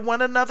enjoy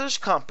one another's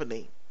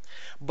company,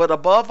 but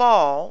above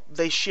all,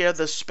 they share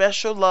the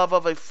special love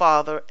of a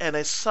father and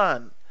a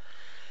son.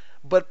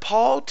 But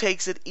Paul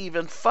takes it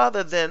even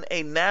further than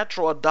a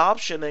natural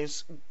adoption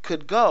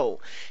could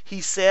go. He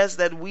says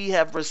that we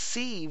have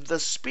received the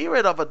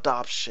spirit of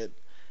adoption.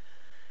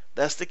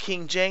 That's the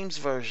King James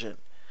Version.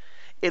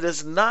 It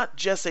is not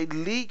just a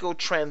legal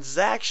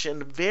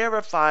transaction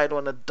verified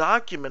on a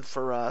document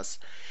for us.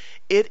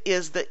 It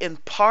is the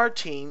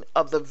imparting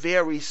of the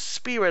very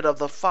Spirit of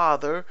the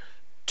Father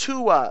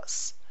to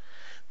us.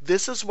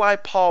 This is why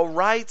Paul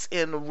writes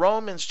in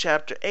Romans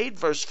chapter 8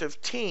 verse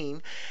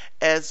 15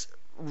 as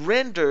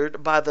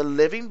rendered by the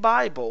Living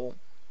Bible,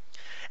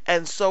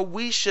 and so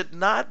we should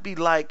not be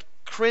like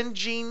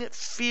cringing,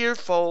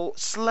 fearful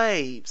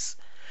slaves,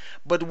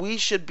 but we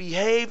should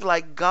behave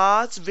like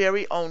God's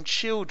very own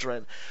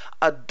children,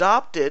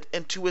 adopted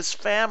into his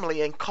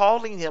family and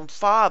calling him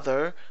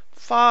Father,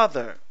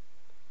 Father,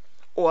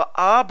 or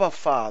Abba,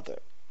 Father.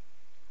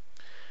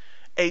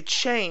 A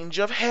change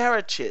of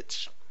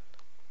heritage.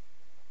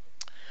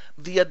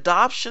 The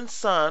adopted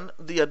son,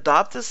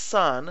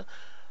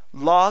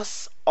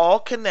 lost all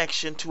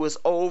connection to his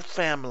old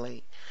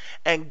family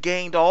and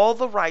gained all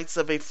the rights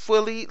of a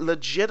fully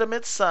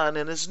legitimate son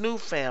in his new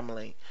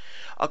family.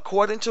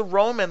 According to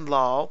Roman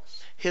law,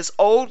 his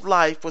old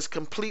life was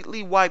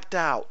completely wiped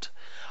out.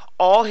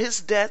 All his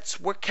debts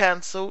were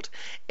canceled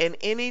and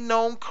any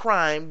known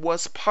crime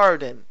was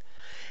pardoned.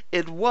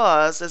 It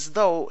was as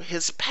though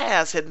his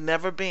past had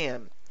never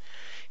been.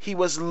 He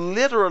was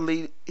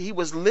literally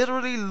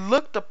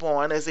looked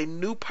upon as a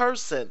new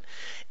person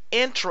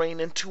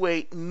entering into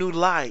a new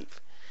life.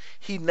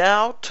 He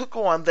now took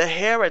on the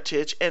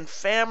heritage and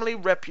family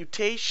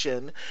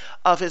reputation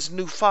of his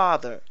new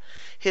father.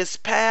 His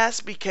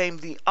past became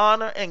the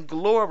honor and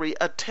glory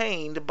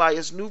attained by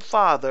his new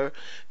father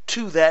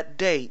to that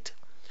date.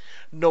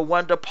 No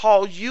wonder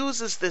Paul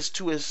uses this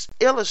to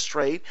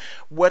illustrate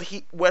what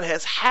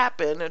has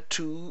happened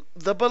to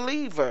the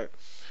believer.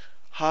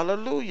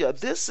 Hallelujah.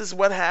 This is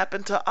what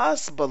happened to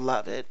us,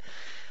 beloved.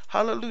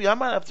 Hallelujah. I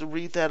might have to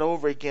read that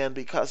over again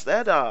because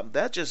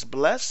that just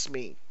blessed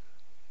me.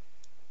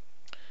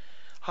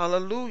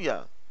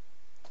 Hallelujah.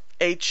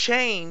 A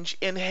change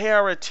in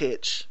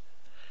heritage.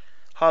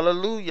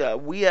 Hallelujah.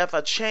 We have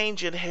a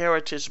change in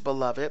heritage,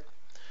 beloved.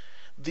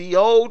 The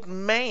old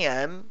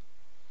man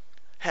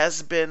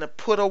has been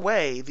put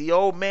away. The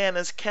old man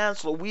is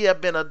canceled. We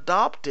have been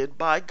adopted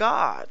by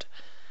God.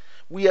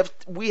 We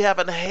have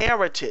an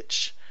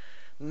heritage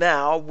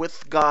now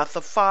with God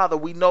the Father.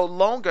 We no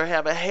longer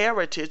have a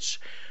heritage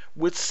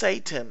with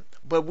Satan,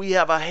 but we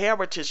have a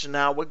heritage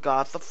now with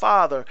God the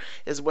Father,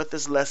 is what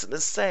this lesson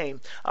is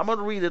saying. I'm going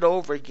to read it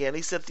over again.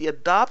 He said the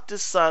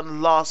adopted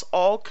son lost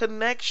all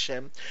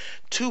connection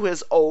to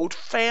his old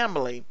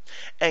family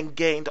and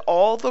gained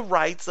all the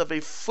rights of a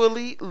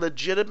fully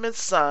legitimate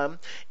son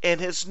in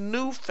his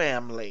new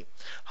family.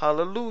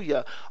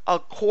 Hallelujah.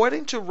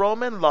 According to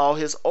Roman law,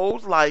 his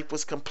old life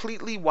was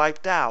completely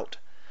wiped out.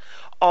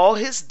 All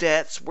his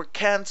debts were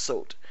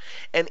canceled,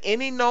 and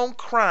any known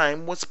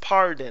crime was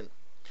pardoned.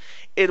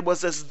 It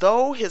was as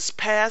though his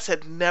past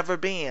had never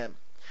been.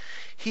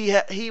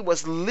 He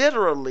was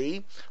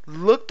literally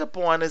looked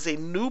upon as a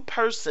new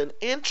person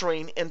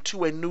entering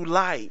into a new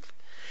life.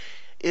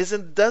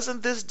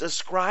 Doesn't this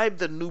describe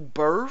the new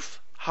birth?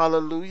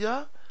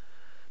 Hallelujah.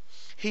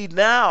 He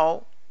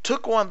now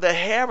took on the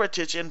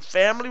heritage and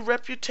family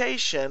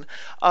reputation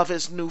of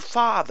his new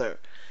father.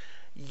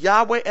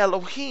 Yahweh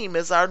Elohim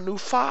is our new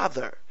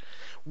father.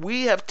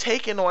 We have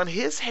taken on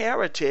his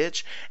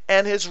heritage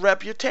and his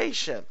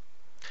reputation.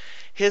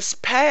 His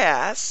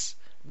past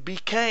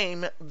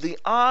became the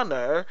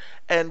honor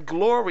and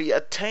glory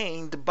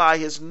attained by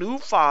his new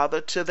father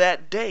to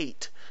that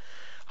date.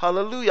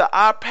 Hallelujah.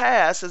 Our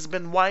past has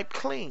been wiped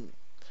clean.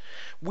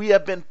 We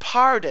have been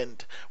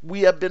pardoned.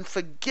 We have been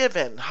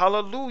forgiven.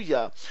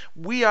 Hallelujah.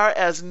 We are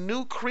as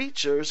new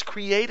creatures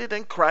created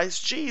in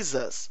Christ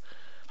Jesus.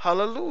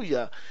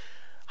 Hallelujah.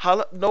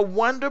 No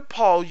wonder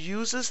Paul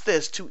uses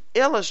this to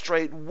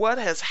illustrate what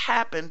has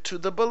happened to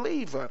the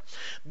believer.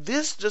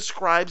 This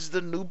describes the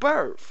new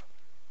birth.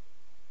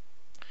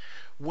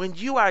 When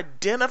you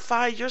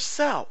identify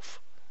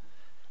yourself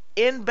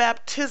in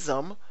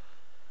baptism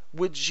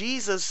with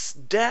Jesus'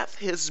 death,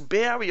 his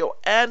burial,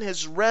 and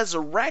his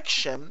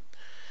resurrection,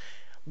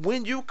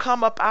 when you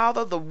come up out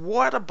of the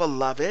water,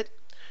 beloved,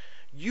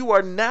 you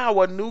are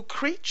now a new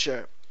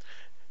creature.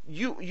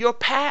 Your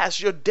past,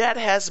 your debt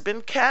has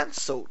been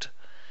canceled.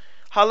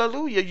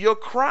 Hallelujah. Your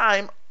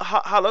crime,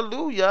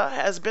 hallelujah,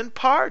 has been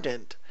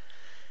pardoned.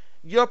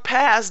 Your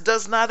past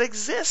does not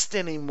exist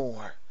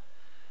anymore.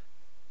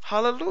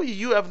 Hallelujah.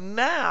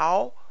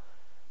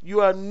 You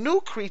are a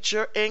new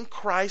creature in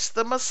Christ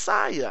the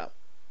Messiah.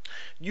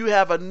 You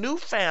have a new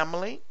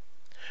family.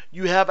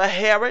 You have a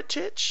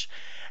heritage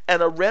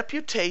and a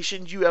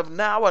reputation. You have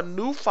now a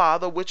new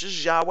father, which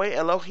is Yahweh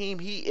Elohim.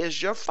 He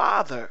is your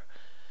father.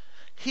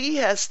 He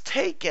has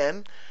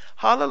taken,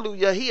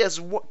 hallelujah, he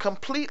has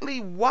completely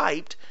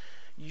wiped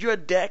your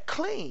debt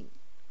clean.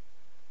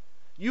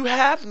 You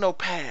have no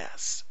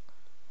past.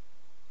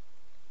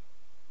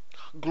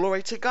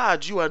 Glory to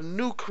God. You are a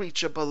new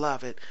creature,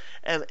 beloved.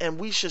 And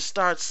we should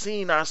start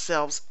seeing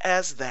ourselves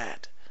as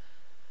that.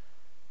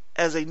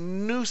 As a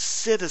new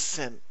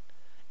citizen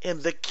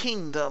in the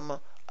kingdom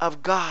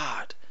of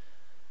God.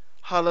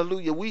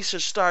 Hallelujah. We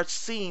should start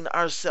seeing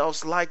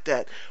ourselves like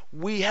that.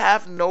 We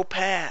have no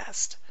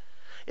past.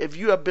 If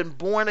you have been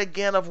born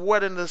again of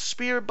water and the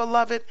Spirit,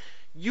 beloved,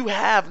 you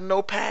have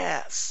no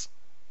past.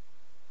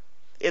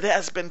 It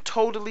has been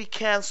totally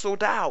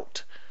canceled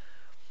out.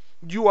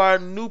 You are a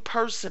new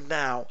person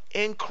now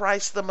in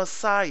Christ the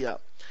Messiah.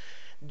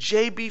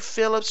 J.B.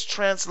 Phillips'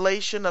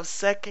 translation of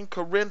 2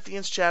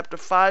 Corinthians chapter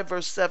 5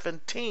 verse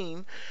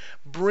 17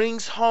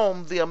 brings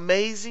home the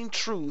amazing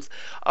truth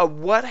of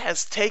what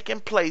has taken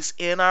place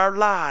in our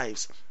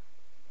lives.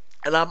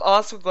 And I'm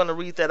also going to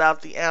read that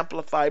out the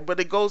Amplified, but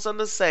it goes on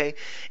to say,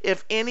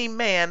 if any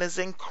man is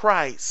in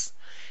Christ,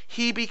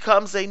 he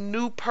becomes a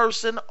new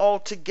person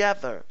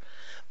altogether.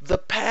 The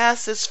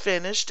past is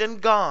finished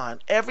and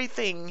gone.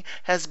 Everything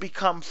has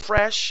become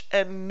fresh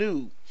and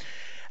new.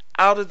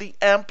 Out of the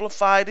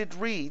Amplified it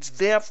reads,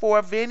 therefore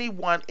if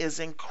anyone is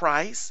in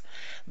Christ,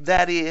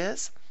 that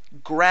is,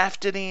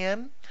 grafted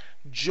in,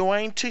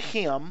 joined to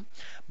him,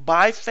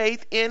 by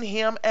faith in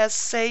him as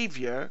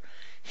Savior,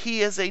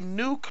 he is a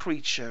new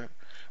creature,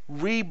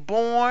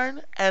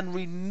 reborn and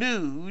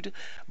renewed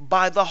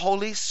by the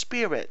Holy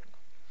Spirit.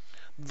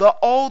 The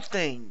old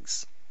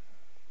things,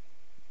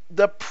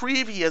 the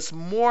previous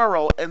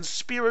moral and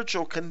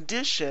spiritual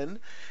condition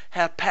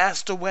have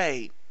passed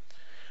away.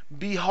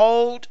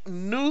 Behold,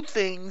 new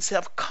things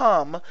have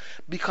come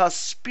because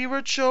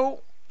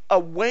spiritual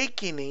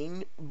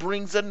awakening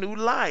brings a new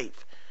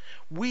life.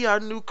 We are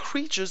new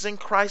creatures in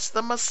Christ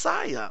the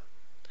Messiah.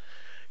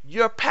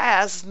 Your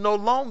past no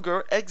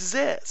longer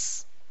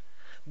exists.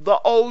 The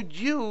old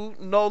you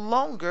no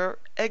longer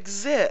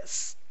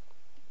exists.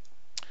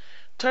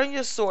 Turn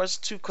your swords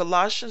to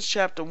Colossians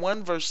chapter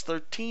 1 verse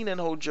 13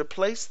 and hold your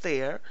place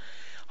there.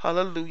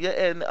 Hallelujah.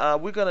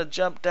 And we're going to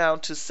jump down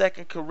to 2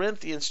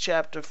 Corinthians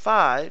chapter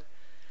 5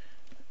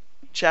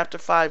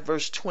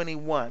 verse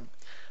 21.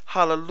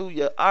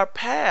 Hallelujah. Our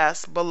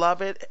past,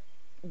 beloved,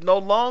 no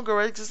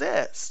longer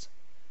exists.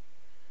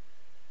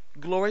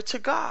 Glory to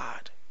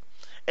God.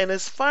 And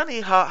it's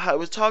funny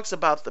how it talks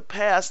about the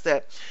past,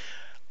 that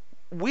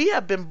we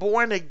have been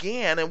born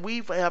again and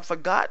we have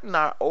forgotten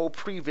our old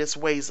previous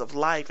ways of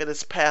life and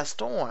it's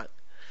passed on.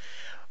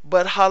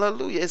 But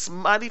hallelujah, it's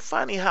mighty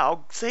funny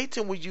how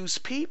Satan will use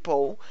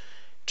people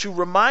to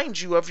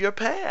remind you of your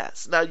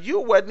past. Now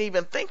you wasn't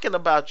even thinking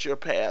about your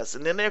past,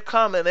 and then they'll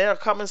come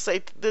and say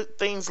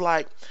things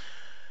like,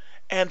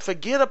 and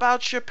forget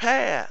about your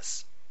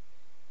past.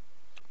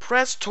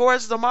 Press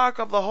towards the mark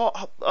of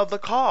the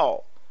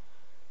call.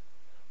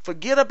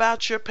 Forget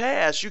about your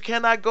past. You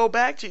cannot go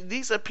back to.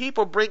 These are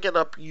people bringing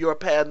up your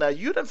past. Now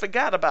you done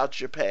forgot about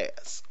your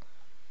past.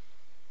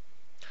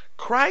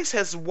 Christ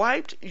has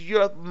wiped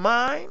your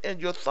mind and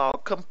your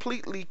thought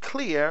completely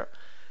clear,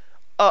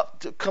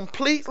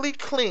 completely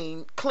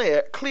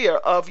clear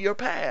of your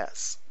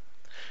past.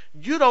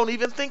 You don't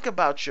even think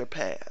about your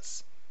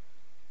past.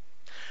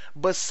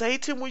 But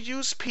Satan will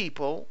use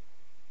people,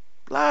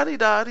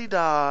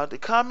 la-di-da-di-da, to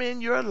come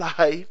in your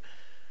life.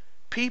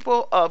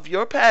 People of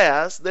your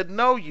past that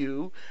know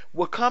you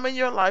will come in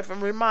your life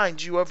and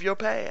remind you of your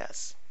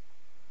past.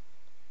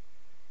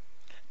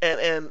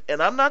 And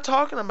I'm not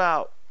talking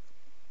about,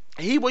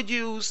 he would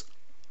use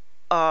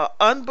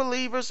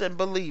unbelievers and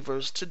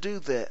believers to do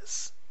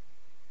this.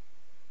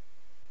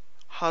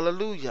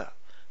 Hallelujah.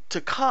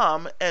 To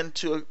come and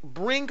to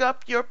bring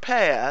up your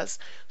past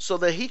so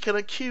that he can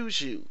accuse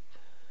you.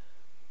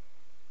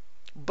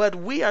 But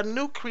we are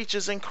new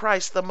creatures in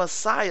Christ, the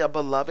Messiah,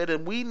 beloved,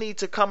 and we need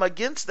to come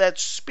against that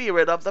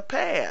spirit of the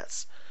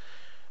past.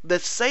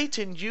 That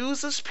Satan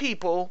uses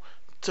people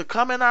to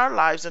come in our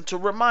lives and to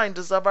remind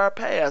us of our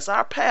past.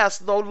 Our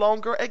past no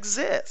longer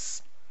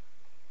exists.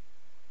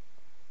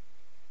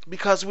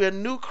 Because we are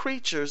new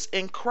creatures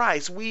in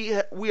Christ. We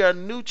are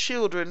new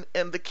children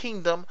in the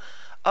kingdom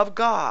of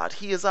God.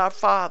 He is our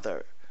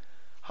Father.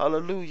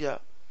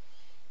 Hallelujah.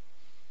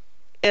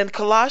 In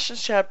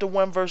Colossians chapter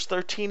 1 verse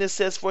 13 it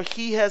says, "For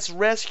he has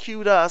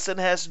rescued us and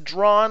has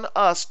drawn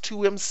us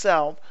to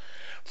himself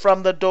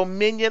from the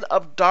dominion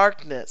of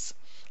darkness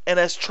and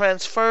has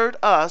transferred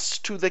us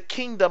to the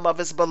kingdom of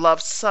his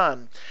beloved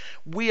Son."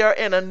 We are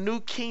in a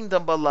new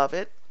kingdom,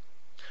 beloved.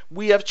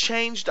 We have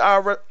changed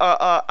our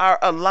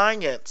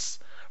alliance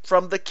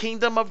from the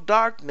kingdom of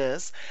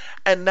darkness,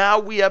 and now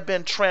we have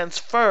been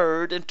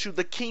transferred into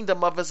the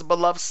kingdom of his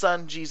beloved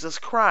Son, Jesus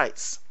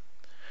Christ.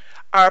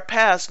 Our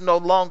past no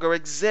longer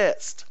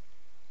exists.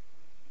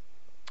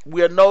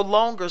 We are no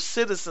longer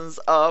citizens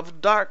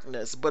of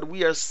darkness, but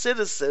we are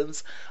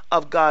citizens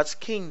of God's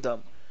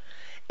kingdom.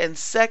 In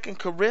 2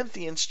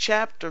 Corinthians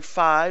chapter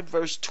 5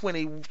 verse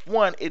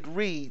 21 it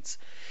reads,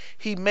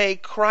 "He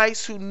made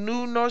Christ, who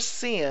knew no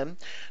sin,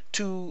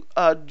 to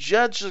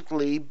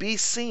judgically be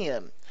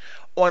sin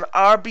on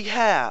our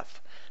behalf,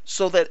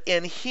 so that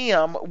in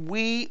him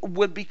we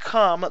would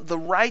become the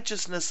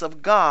righteousness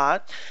of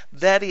God.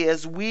 That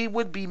is, we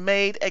would be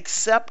made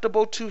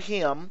acceptable to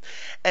him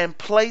and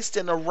placed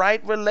in a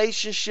right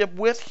relationship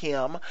with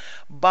him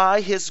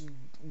by his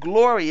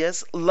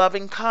glorious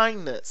loving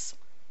kindness."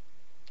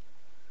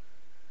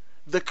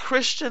 The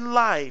Christian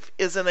life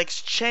is an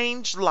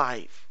exchange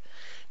life.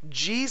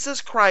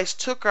 Jesus Christ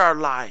took our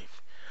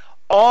life,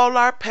 all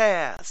our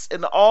past,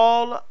 and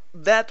all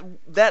that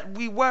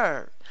we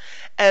were,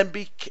 and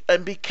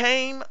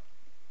became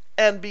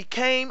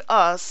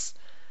us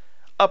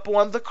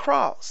upon the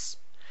cross.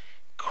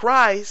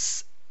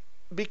 Christ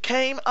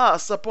became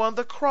us upon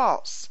the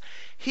cross.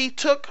 He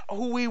took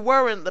who we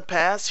were in the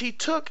past. He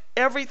took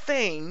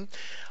everything,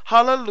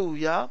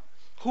 hallelujah,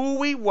 who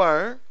we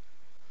were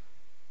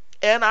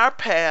and our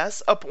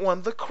past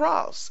upon the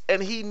cross,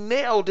 and he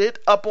nailed it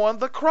upon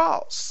the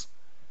cross.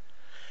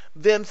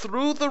 Then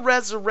through the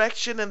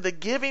resurrection and the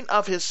giving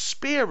of his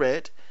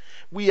Spirit,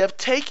 we have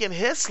taken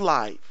his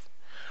life,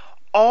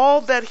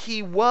 all that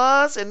he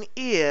was and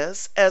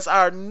is, as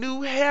our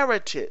new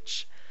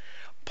heritage.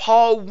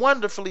 Paul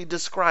wonderfully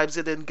describes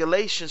it in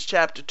Galatians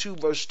chapter 2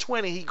 verse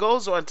 20. He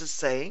goes on to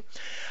say,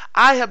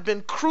 "I have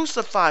been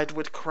crucified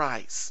with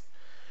Christ.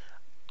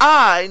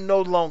 I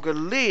no longer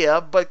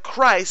live, but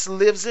Christ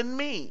lives in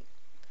me.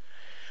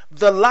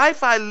 The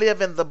life I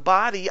live in the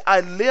body,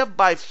 I live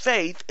by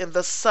faith in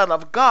the Son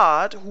of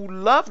God, who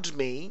loved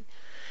me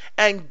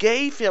and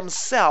gave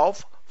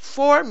himself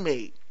for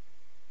me."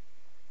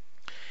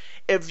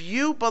 If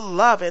you,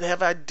 beloved,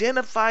 have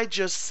identified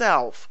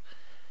yourself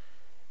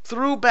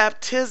through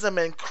baptism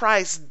in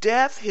Christ's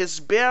death,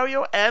 his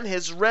burial, and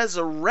his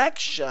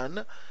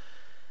resurrection,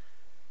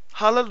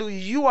 hallelujah,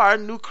 you are a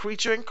new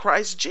creature in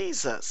Christ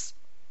Jesus.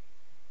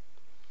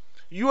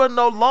 You are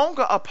no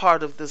longer a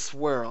part of this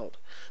world,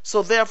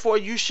 so therefore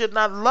you should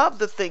not love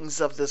the things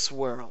of this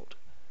world.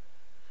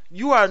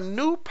 You are a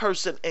new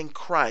person in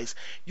Christ.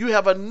 You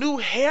have a new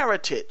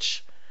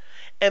heritage,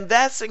 and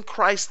that's in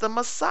Christ the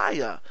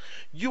Messiah.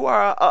 You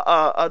are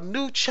a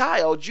new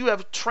child. You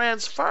have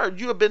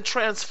been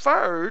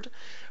transferred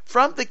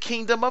from the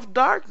kingdom of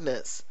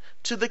darkness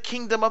to the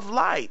kingdom of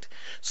light.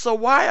 So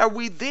why are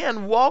we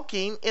then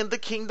walking in the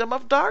kingdom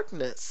of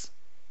darkness?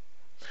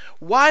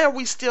 Why are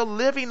we still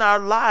living our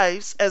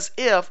lives as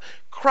if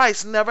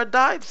Christ never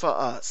died for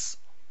us?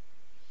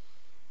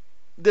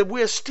 That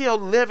we're still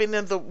living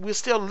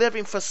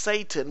for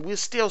Satan. We're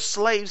still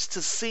slaves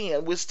to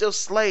sin. We're still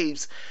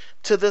slaves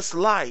to this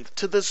life,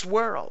 to this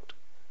world,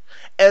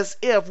 as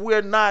if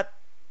we're not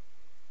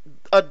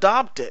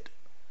adopted,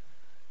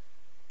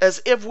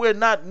 as if we're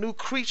not new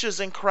creatures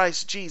in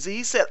Christ Jesus.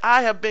 He said,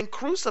 "I have been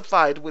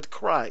crucified with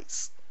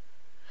Christ,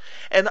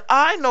 and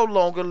I no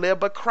longer live,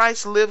 but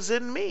Christ lives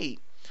in me.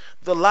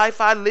 The life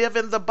I live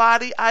in the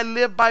body, I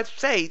live by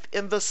faith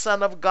in the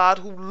Son of God,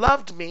 who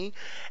loved me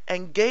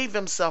and gave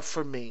himself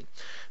for me."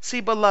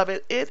 See,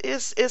 beloved,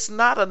 it's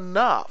not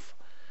enough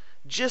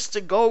just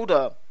to go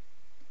to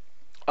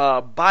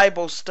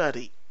Bible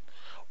study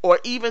or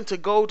even to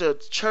go to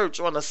church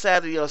on a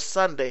Saturday or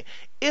Sunday.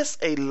 It's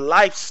a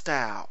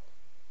lifestyle.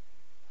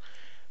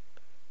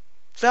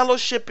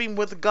 Fellowshipping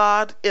with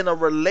God in a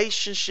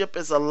relationship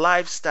is a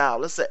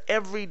lifestyle. It's an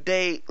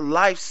everyday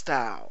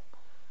lifestyle.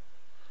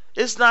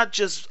 It's not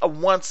just a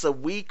once a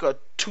week or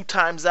 2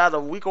 times out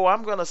of a week. Oh,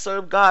 I'm going to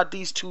serve God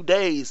these 2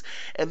 days,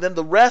 and then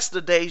the rest of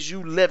the days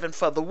you living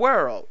for the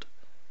world.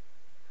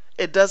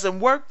 It doesn't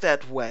work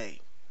that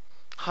way.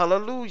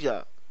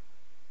 Hallelujah.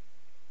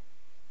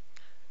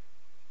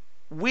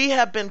 We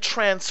have been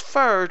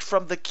transferred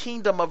from the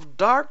kingdom of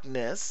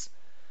darkness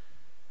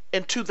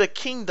into the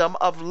kingdom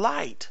of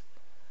light,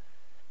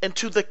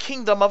 into the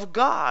kingdom of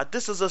God.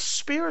 This is a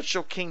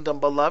spiritual kingdom,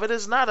 beloved.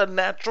 It's not a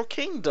natural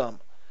kingdom.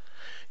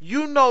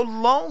 You no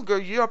longer,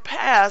 your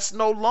past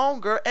no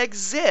longer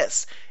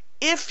exists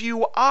if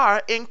you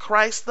are in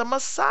Christ the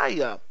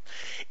Messiah,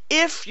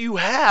 if you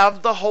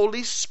have the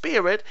Holy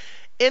Spirit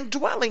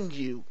indwelling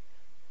you.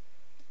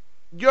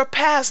 Your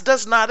past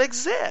does not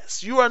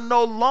exist. You are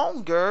no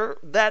longer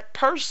that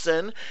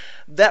person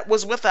that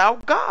was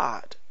without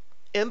God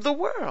in the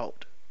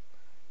world.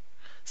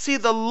 See,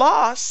 the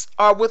lost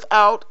are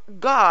without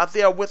God.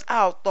 They are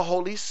without the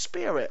Holy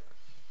Spirit.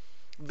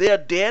 They're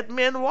dead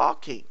men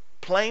walking,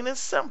 plain and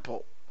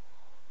simple.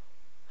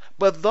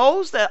 But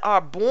those that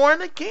are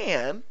born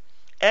again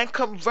and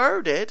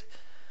converted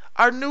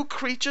are new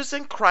creatures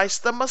in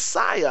Christ the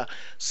Messiah.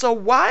 So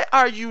why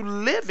are you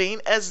living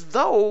as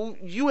though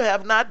you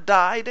have not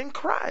died in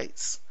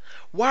Christ?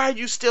 Why are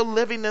you still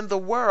living in the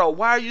world?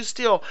 Why are you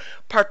still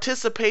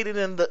participating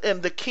in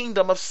the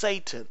kingdom of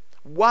Satan?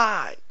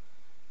 Why?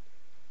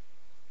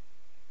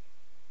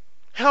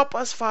 Help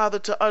us, Father,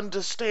 to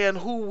understand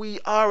who we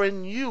are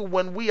in you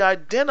when we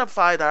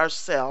identified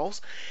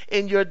ourselves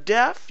in your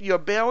death, your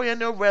burial,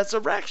 and your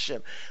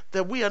resurrection,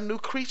 that we are new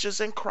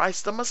creatures in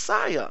Christ the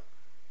Messiah.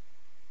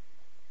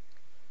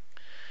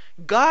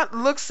 God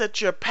looks at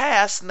your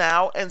past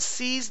now and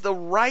sees the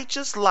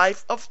righteous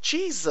life of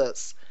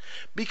Jesus,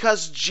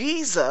 because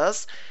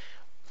Jesus,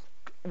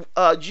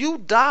 you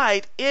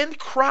died in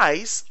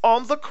Christ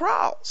on the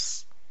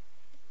cross.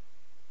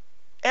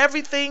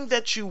 Everything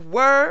that you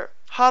were,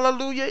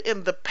 hallelujah,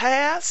 in the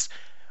past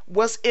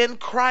was in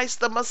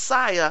Christ the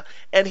Messiah,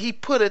 and he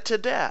put it to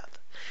death.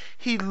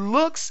 He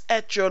looks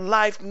at your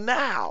life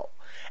now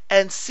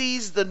and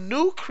sees the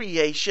new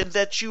creation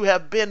that you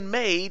have been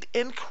made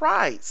in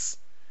Christ.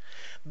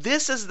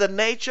 This is the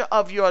nature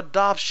of your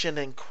adoption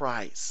in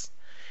Christ.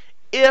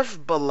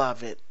 If,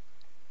 beloved,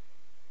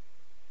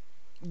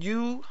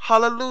 you,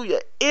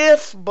 hallelujah,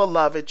 if,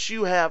 beloved,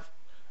 you have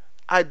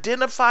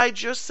identified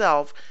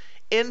yourself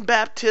in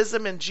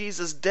baptism in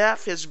Jesus'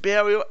 death, his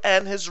burial,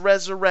 and his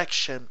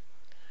resurrection,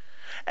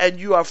 and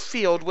you are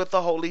filled with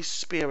the Holy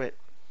Spirit.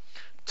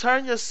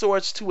 Turn your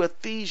swords to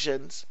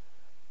Ephesians.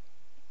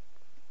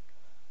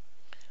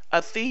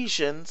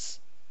 Ephesians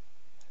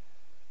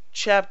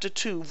chapter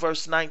 2,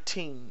 verse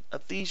 19.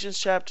 Ephesians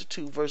chapter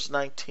 2, verse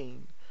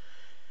 19.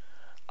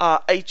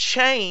 A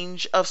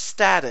change of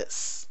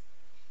status.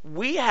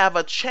 We have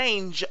a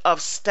change of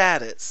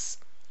status.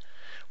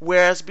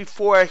 Whereas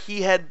before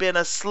he had been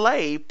a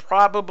slave,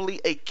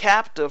 probably a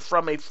captive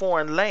from a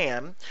foreign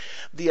land,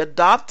 the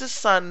adopted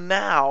son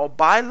now,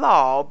 by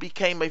law,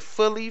 became a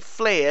fully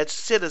fledged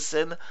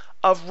citizen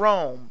of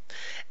Rome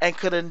and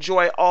could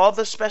enjoy all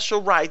the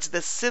special rights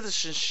that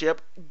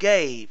citizenship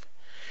gave.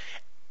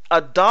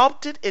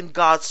 Adopted in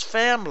God's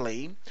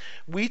family,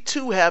 we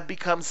too have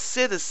become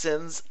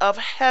citizens of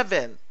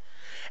heaven.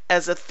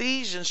 As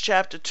Ephesians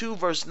chapter 2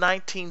 verse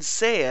 19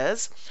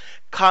 says,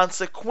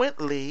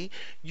 consequently,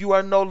 you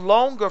are no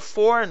longer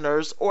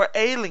foreigners or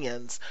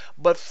aliens,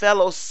 but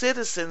fellow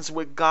citizens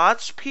with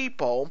God's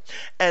people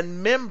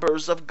and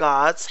members of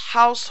God's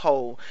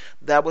household.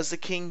 That was the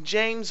King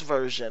James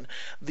Version.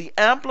 The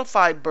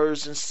Amplified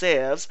Version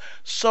says,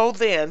 so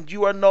then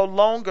you are no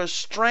longer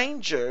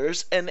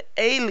strangers and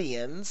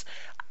aliens,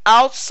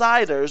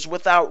 outsiders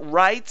without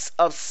rights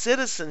of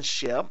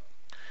citizenship,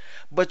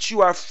 but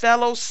you are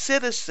fellow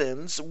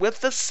citizens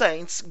with the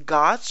saints,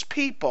 God's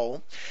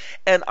people,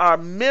 and are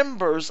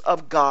members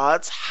of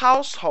God's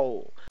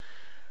household.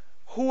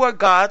 Who are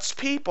God's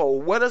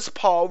people? What is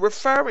Paul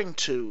referring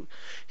to?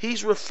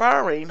 He's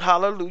referring,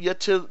 hallelujah,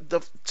 to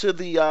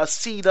the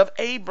seed of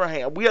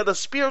Abraham. We are the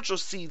spiritual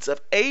seeds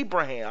of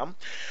Abraham,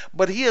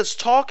 but he is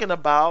talking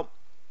about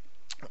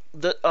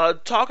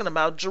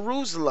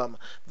Jerusalem,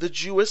 the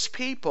Jewish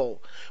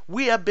people.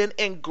 We have been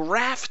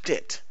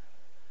engrafted.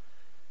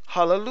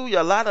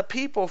 Hallelujah. A lot of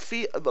people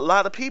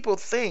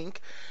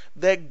think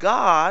that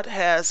God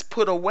has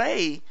put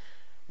away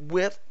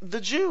with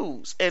the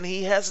Jews, and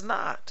he has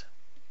not.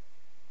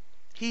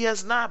 He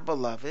has not,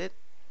 beloved.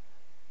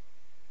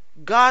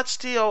 God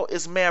still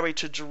is married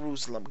to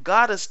Jerusalem.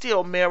 God is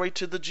still married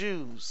to the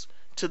Jews,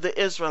 to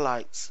the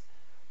Israelites.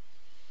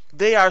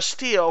 They are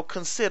still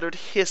considered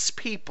his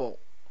people.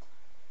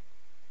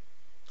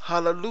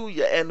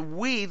 Hallelujah. And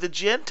we, the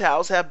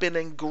Gentiles, have been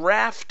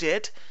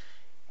engrafted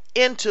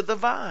into the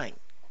vine.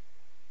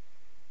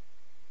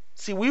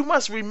 See, we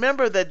must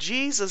remember that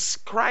Jesus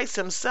Christ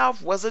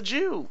himself was a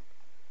Jew.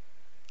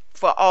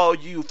 For all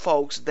you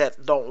folks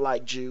that don't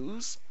like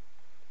Jews,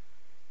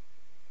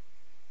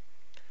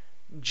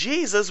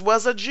 Jesus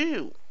was a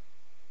Jew.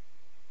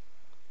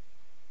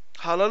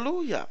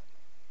 Hallelujah.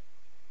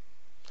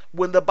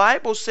 When the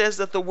Bible says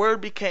that the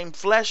Word became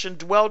flesh and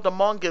dwelt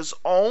among his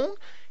own,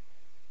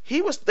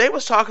 they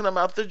was talking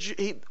about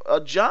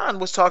John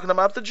was talking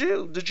about the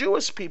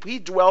Jewish people. He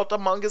dwelt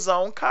among his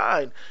own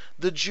kind,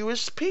 the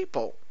Jewish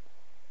people.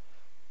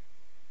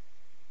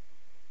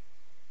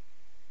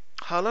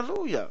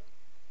 Hallelujah.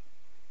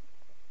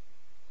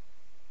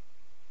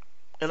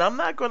 And I'm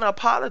not going to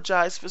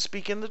apologize for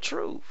speaking the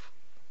truth.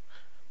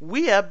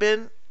 We have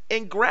been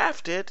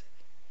engrafted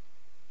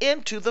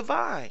into the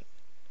vine.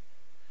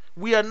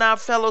 We are now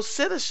fellow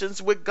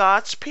citizens with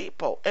God's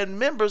people and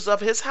members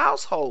of his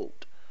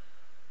household.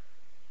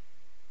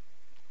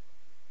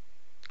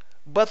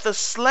 But the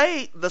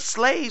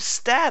slave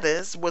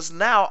status was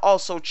now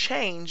also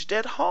changed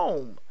at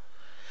home.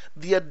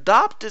 The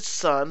adopted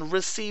son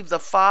received the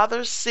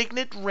father's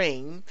signet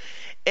ring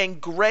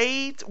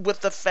engraved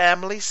with the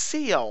family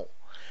seal.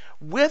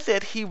 With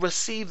it, he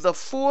received the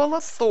full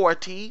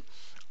authority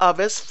of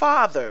his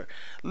father.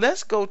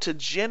 Let's go to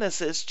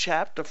Genesis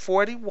chapter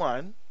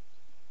 41.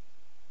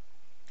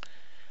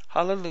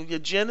 Hallelujah.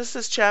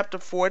 Genesis chapter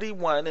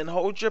 41, and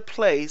hold your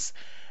place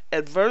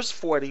at verse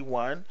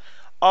 41.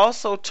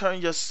 Also turn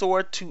your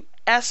sword to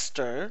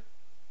Esther.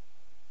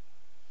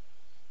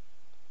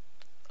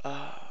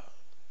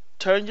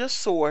 Turn your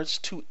swords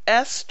to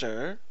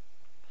Esther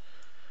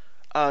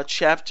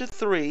chapter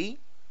 3.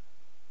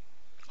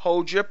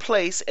 Hold your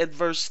place at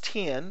verse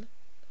 10.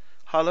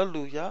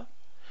 Hallelujah.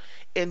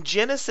 In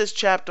Genesis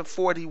chapter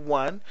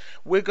 41,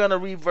 we're going to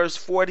read verse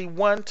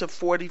 41 to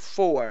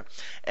 44.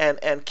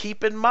 And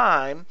keep in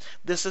mind,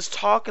 this is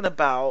talking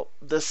about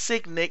the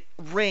signet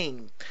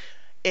ring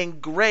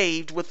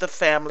engraved with the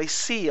family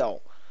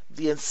seal.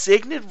 The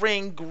signet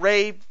ring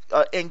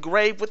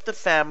engraved with the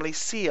family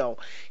seal.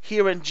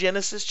 Here in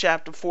Genesis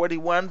chapter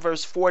 41,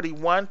 verse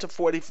 41 to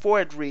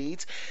 44, it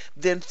reads,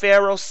 Then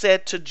Pharaoh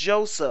said to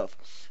Joseph,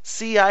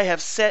 See, I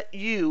have set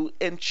you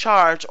in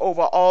charge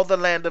over all the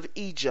land of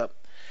Egypt.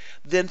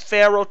 Then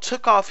Pharaoh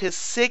took off his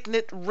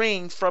signet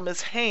ring from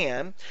his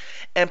hand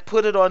and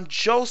put it on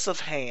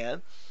Joseph's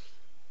hand,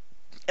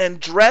 and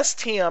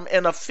dressed him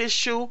in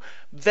official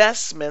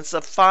vestments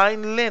of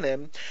fine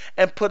linen,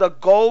 and put a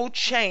gold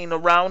chain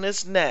around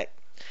his neck.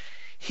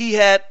 He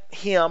had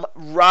him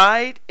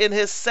ride in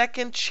his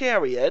second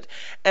chariot,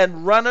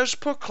 and runners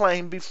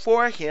proclaimed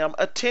before him,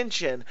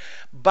 Attention,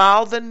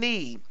 bow the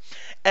knee.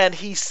 And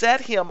he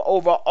set him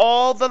over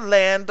all the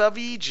land of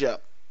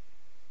Egypt.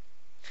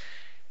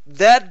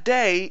 That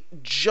day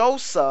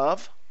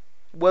Joseph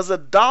was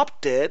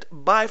adopted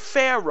by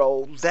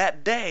Pharaoh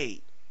that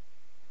day.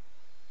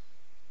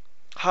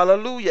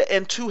 Hallelujah.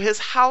 Into his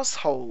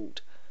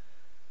household.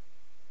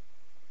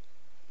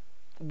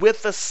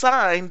 With the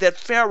sign that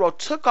Pharaoh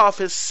took off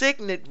his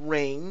signet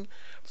ring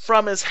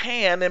from his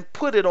hand and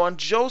put it on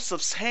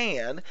Joseph's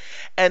hand,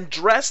 and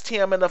dressed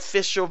him in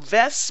official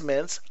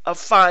vestments of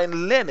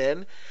fine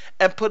linen,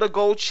 and put a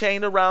gold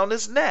chain around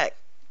his neck.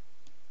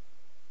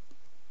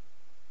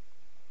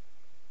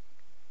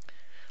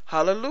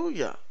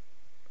 Hallelujah.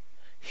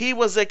 He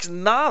was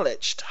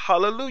acknowledged.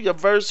 Hallelujah.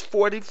 Verse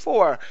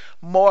 44.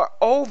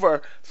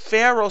 Moreover,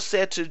 Pharaoh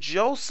said to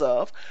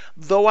Joseph,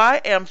 Though I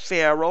am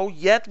Pharaoh,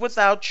 yet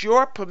without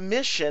your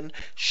permission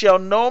shall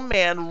no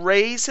man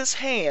raise his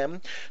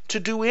hand to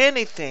do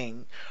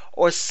anything,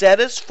 or set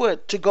his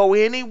foot to go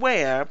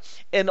anywhere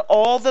in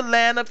all the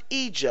land of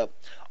Egypt.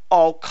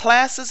 All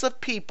classes of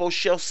people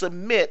shall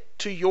submit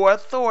to your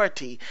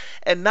authority.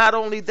 And not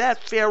only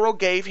that, Pharaoh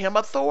gave him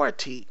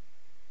authority.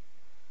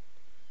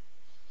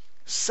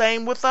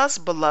 Same with us,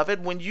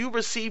 beloved. When you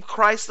receive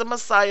Christ the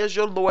Messiah as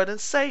your Lord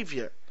and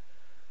Savior,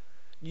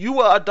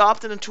 you are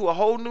adopted into a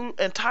whole new,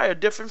 entire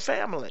different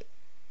family.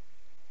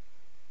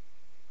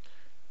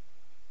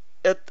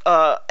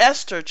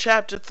 Esther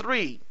chapter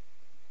 3,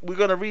 we're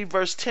going to read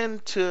verse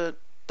 10 to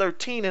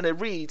 13, and it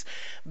reads,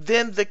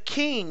 Then the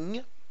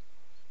king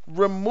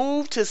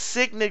removed his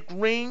signet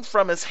ring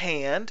from his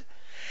hand,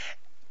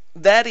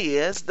 that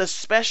is, the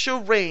special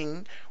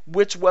ring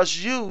which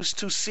was used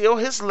to seal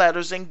his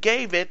letters, and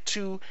gave it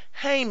to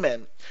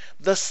Haman,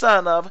 the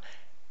son of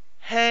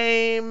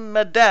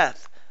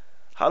Hammedatha,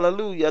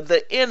 hallelujah,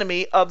 the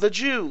enemy of the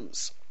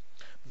Jews.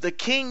 The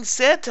king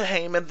said to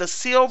Haman, The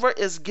silver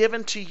is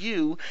given to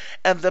you,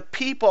 and the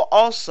people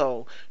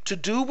also, to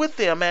do with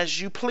them as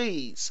you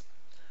please.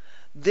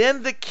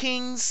 Then the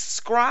king's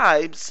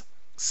scribes,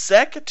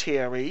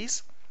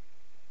 secretaries,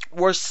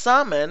 were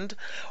summoned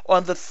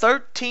on the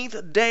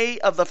 13th day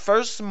of the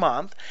first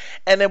month,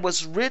 and it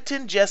was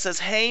written just as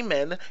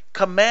Haman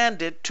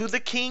commanded, to the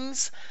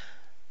king's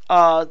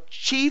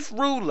chief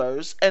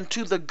rulers, and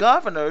to the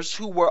governors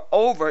who were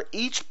over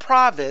each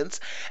province,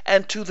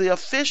 and to the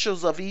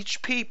officials of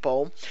each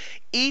people,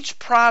 each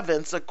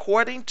province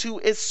according to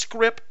its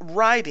script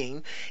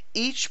writing,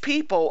 each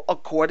people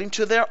according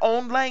to their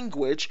own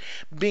language,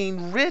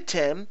 being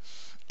written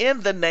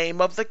in the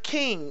name of the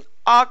king,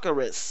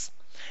 Archelaus,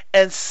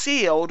 and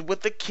sealed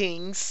with the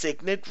king's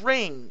signet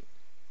ring.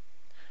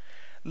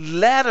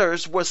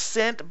 Letters were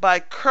sent by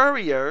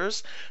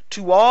couriers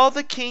to all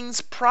the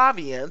king's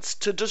province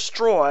to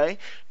destroy,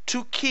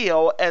 to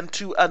kill, and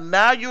to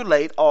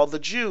annihilate all the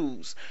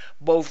Jews,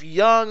 both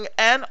young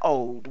and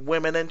old,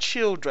 women and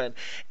children,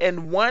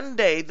 in one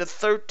day, the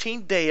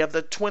 13th day of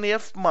the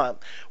 20th month,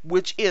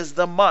 which is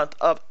the month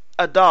of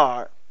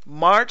Adar,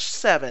 March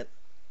 7th.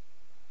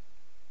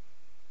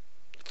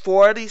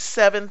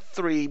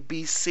 47:3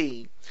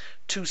 BC,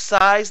 to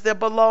seize their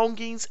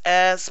belongings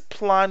as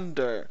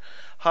plunder.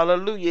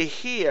 Hallelujah.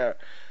 Here,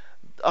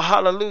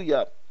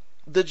 hallelujah,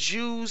 the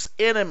Jews'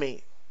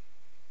 enemy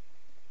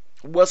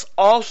was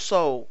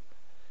also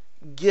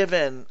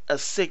given a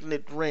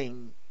signet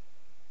ring.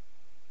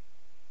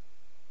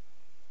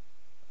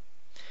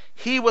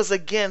 He was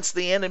against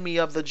the enemy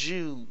of the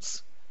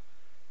Jews,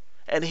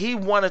 and he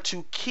wanted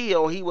to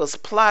kill, he was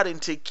plotting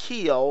to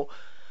kill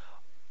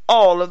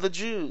all of the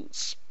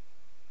Jews.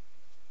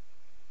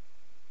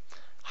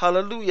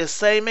 Hallelujah.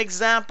 Same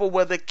example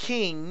where the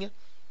king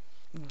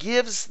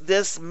gives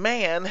this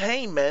man,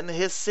 Haman,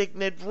 his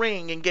signet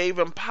ring and gave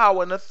him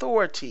power and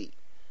authority.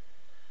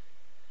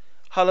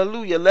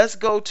 Hallelujah. Let's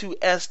go to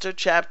Esther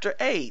chapter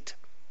 8.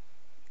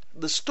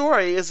 The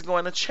story is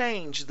going to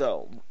change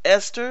though.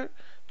 Esther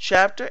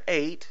chapter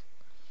 8,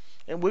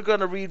 and we're going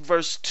to read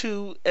verse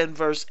 2 and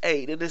verse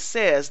 8. And it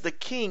says, the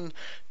king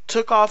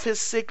took off his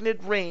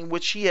signet ring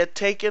which he had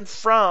taken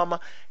from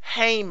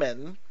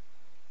Haman,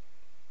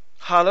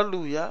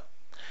 hallelujah,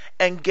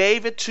 and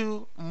gave it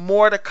to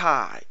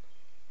Mordecai.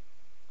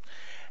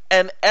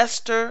 And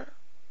Esther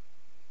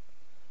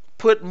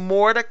put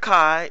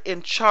Mordecai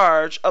in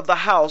charge of the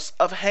house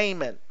of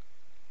Haman.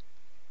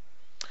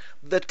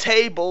 The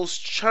tables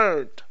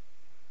churned.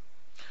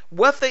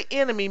 What the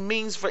enemy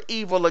means for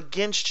evil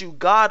against you,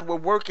 God will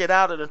work it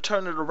out and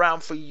turn it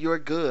around for your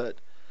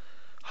good.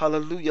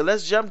 Hallelujah.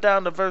 Let's jump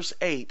down to verse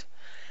 8.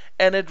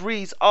 And it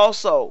reads,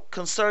 also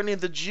concerning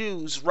the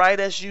Jews, write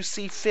as you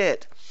see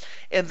fit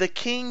in the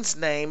king's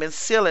name, and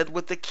seal it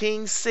with the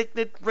king's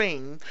signet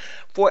ring,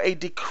 for a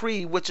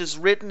decree which is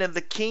written in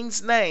the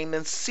king's name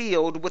and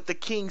sealed with the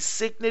king's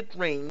signet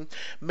ring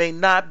may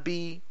not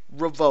be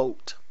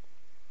revoked.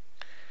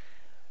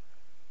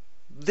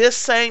 This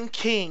same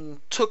king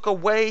took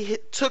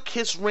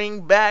his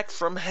ring back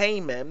from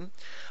Haman,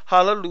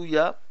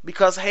 hallelujah,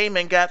 because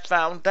Haman got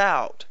found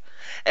out.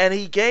 And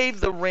he gave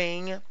the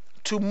ring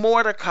to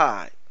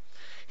Mordecai.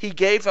 He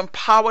gave him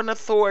power and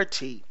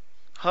authority,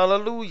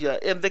 hallelujah,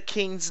 in the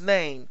king's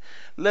name.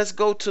 Let's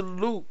go to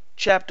Luke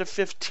chapter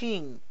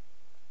 15.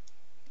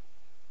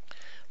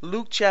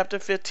 Luke chapter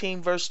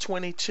 15 verse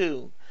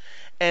 22.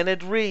 And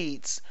it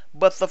reads,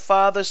 but the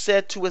father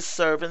said to his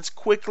servants,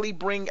 quickly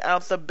bring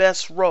out the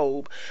best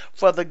robe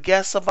for the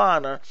guest of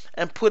honor,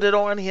 and put it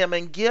on him,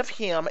 and give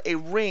him a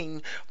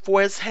ring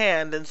for his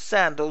hand and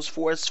sandals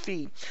for his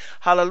feet.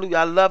 Hallelujah.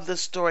 I love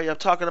this story. I'm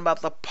talking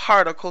about the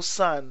prodigal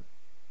son.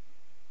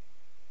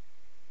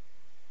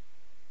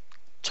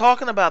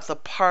 Talking about the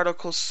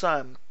prodigal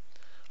son.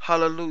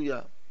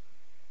 Hallelujah.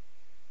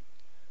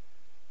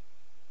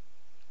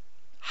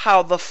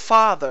 How the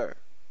father,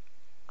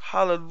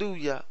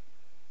 hallelujah,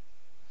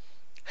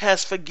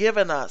 has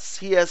forgiven us.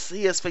 He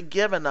has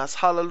forgiven us.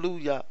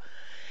 Hallelujah.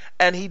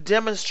 And he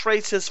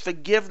demonstrates his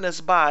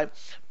forgiveness by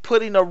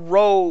putting a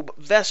robe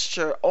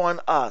vesture on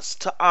us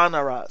to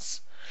honor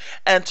us.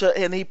 And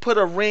he put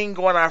a ring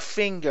on our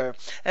finger,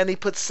 and he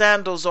put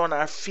sandals on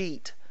our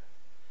feet.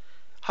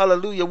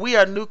 Hallelujah. We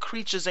are new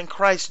creatures in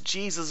Christ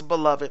Jesus,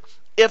 beloved.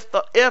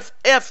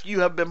 If you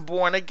have been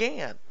born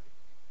again.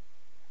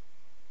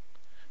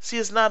 See,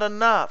 it's not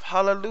enough.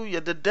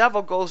 Hallelujah. The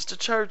devil goes to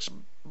church,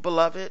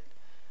 beloved.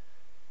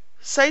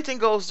 Satan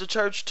goes to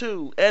church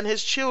too, and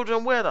his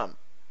children with him.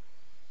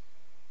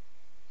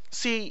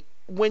 See,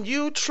 when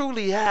you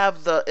truly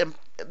have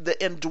the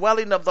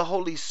indwelling of the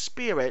Holy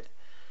Spirit,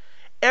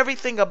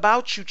 everything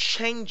about you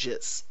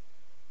changes.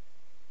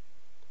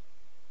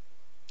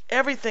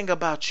 Everything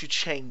about you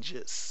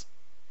changes.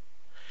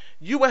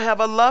 You will have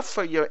a love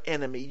for your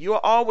enemy. You're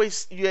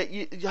always,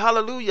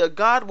 hallelujah,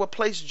 God will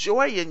place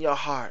joy in your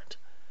heart.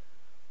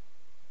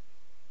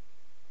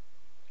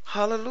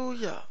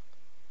 Hallelujah.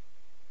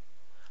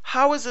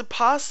 How is it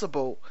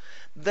possible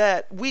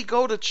that we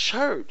go to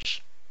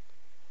church,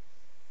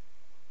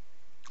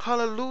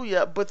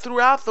 hallelujah, but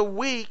throughout the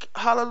week,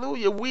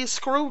 hallelujah, we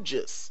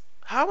Scrooges?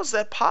 How is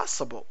that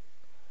possible?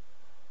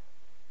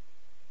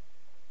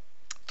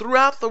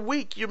 Throughout the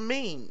week, you're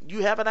mean,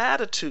 you have an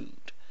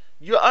attitude,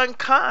 you're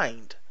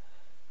unkind,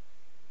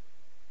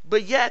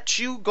 but yet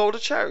you go to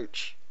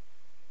church.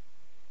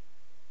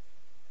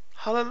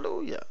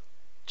 Hallelujah.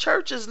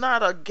 Church is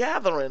not a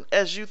gathering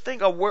as you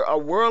think, a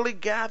worldly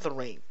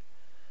gathering.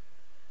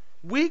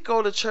 We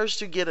go to church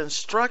to get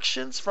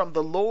instructions from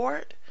the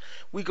Lord.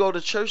 We go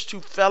to church to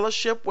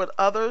fellowship with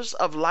others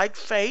of like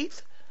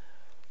faith.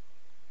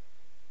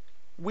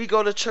 We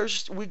go to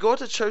church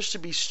to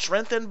be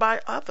strengthened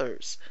by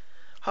others.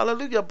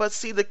 Hallelujah. But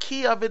see, the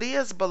key of it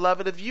is,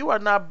 beloved, if you are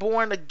not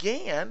born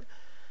again,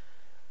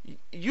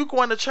 you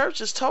going to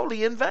church is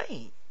totally in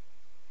vain.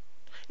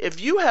 If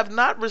you have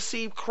not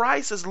received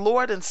Christ as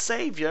Lord and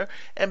Savior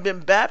and been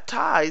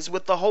baptized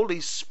with the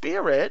Holy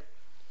Spirit,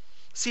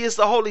 see, it's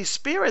the Holy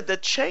Spirit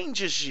that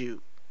changes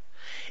you.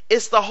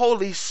 It's the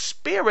Holy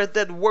Spirit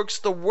that works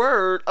the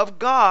Word of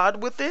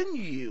God within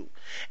you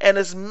and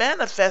is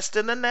manifest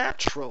in the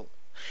natural.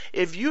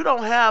 If you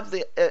don't have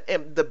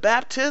the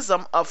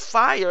baptism of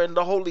fire in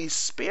the Holy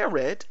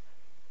Spirit,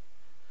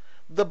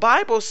 The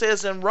Bible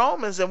says in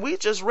Romans, and we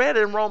just read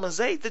in Romans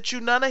 8, that you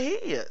none of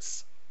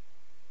his.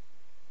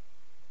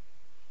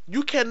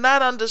 You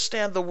cannot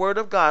understand the Word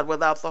of God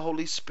without the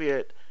Holy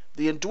Spirit,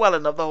 the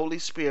indwelling of the Holy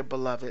Spirit,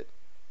 beloved.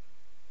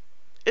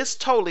 It's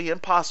totally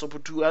impossible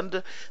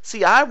to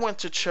See, I went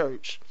to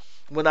church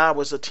when I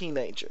was a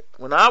teenager.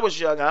 When I was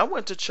young, I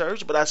went to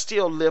church, but I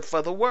still lived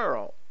for the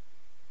world.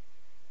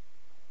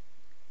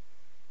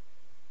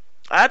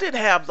 I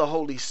didn't have the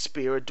Holy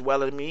Spirit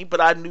dwelling in me,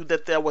 but I knew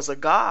that there was a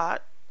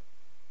God.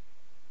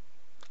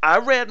 I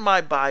read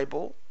my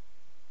Bible.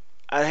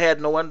 I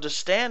had no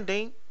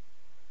understanding.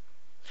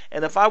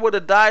 And if I would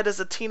have died as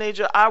a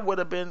teenager, I would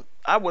have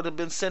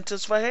been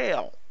sentenced for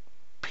hell.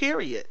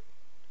 Period.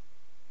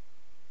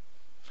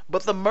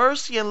 But the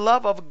mercy and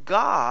love of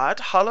God,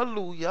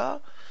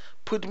 hallelujah,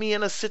 put me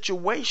in a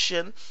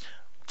situation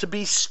to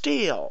be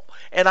still.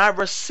 And I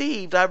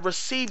received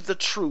the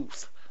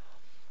truth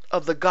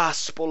of the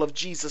gospel of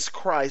Jesus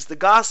Christ. The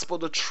gospel,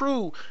 the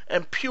true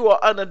and pure,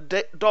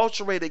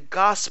 unadulterated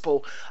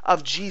gospel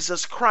of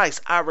Jesus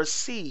Christ I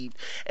received.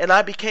 And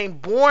I became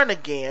born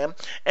again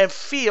and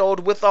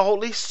filled with the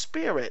Holy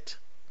Spirit.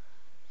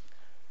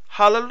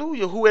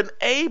 Hallelujah, who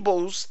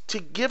enables to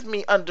give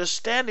me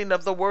understanding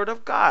of the Word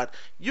of God.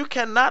 You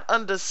cannot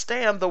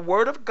understand the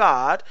Word of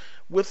God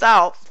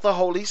without the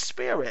Holy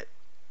Spirit.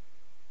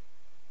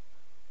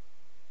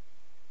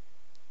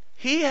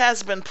 He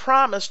has been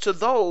promised to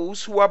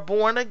those who are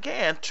born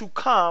again to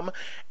come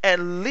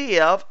and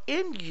live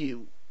in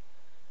you.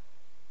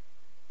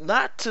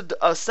 Not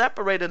to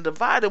separate and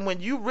divide. And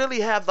when you really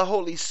have the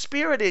Holy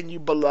Spirit in you,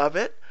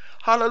 beloved,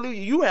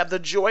 hallelujah, you have the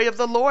joy of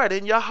the Lord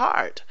in your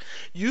heart.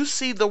 You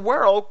see the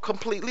world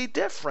completely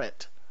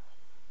different.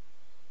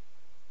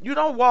 You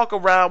don't walk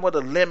around with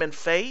a lemon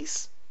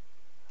face.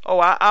 Oh,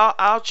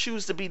 I'll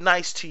choose to be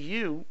nice to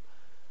you.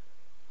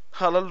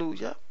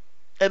 Hallelujah.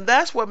 And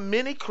that's what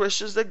many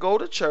Christians that go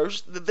to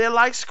church, they're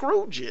like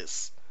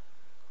Scrooges.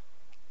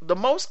 The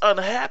most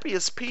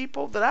unhappiest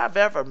people that I've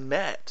ever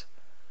met.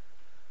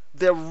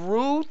 They're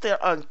rude, they're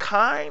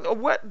unkind, or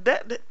what?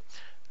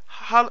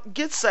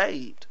 Get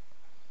saved.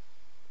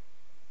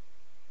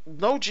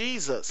 Know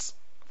Jesus.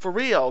 For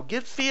real.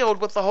 Get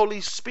filled with the Holy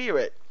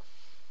Spirit.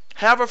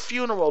 Have a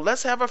funeral.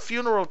 Let's have a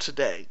funeral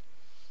today.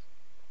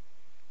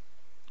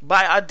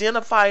 By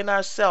identifying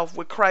ourselves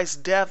with Christ's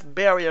death,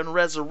 burial, and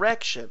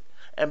resurrection.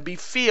 And be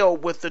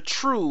filled with the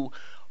true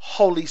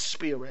Holy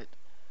Spirit.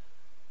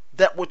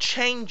 That will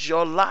change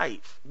your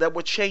life. That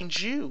will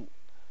change you.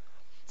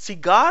 See,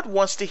 God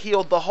wants to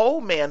heal the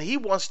whole man. He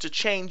wants to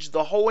change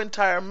the whole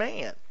entire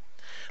man.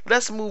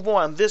 Let's move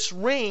on. This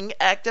ring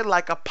acted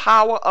like a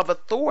power of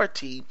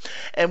authority,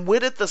 and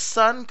with it the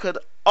Son could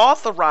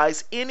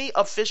authorize any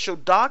official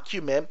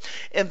document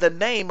in the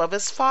name of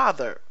his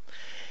Father.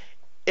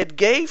 It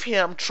gave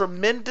him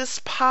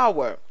tremendous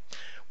power.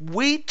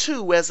 We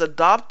too, as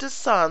adopted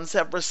sons,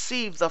 have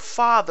received the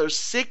Father's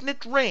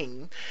signet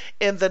ring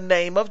in the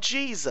name of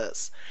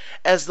Jesus.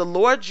 As the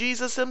Lord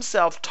Jesus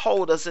himself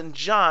told us in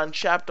John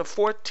chapter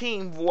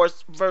 14,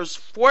 verse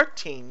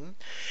 14,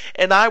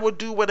 and I will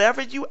do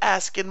whatever you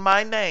ask in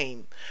my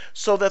name,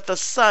 so that the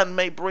Son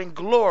may bring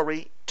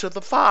glory to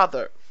the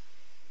Father.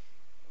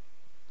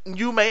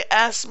 You may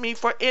ask me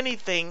for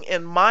anything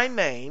in my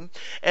name,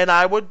 and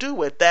I will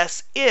do it.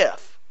 That's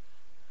if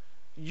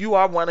you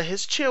are one of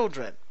his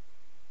children.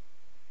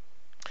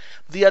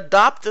 The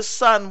adopted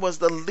son was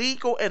the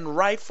legal and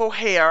rightful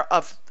heir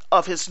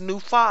of his new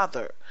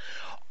father.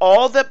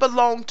 All that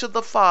belonged to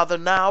the Father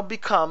now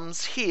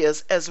becomes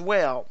his as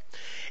well.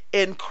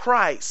 In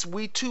Christ,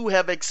 we too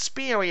have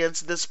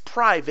experienced this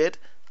private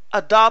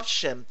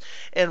adoption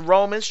in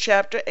Romans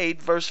chapter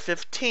 8, verse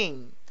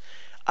 15.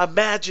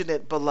 Imagine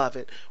it,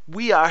 beloved.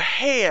 We are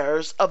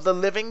heirs of the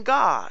living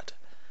God.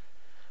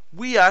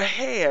 We are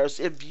heirs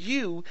if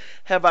you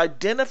have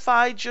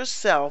identified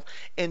yourself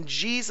in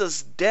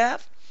Jesus'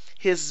 death,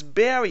 his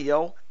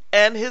burial,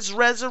 and his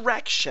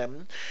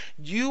resurrection.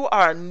 You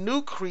are a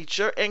new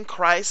creature in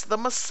Christ the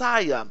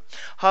Messiah.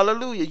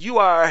 Hallelujah. You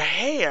are a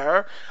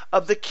heir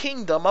of the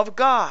kingdom of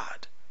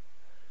God.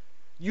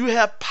 You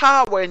have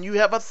power and you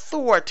have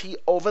authority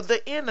over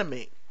the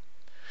enemy.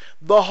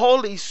 The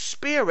Holy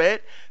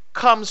Spirit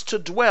comes to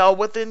dwell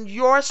within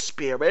your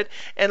spirit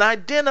and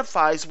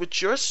identifies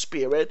with your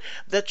spirit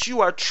that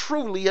you are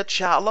truly a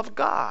child of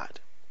God.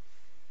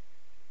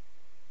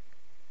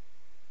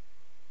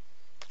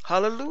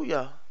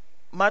 Hallelujah.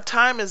 My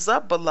time is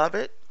up,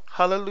 beloved.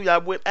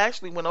 Hallelujah. I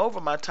actually went over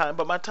my time,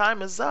 but my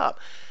time is up.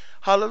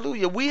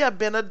 Hallelujah. We have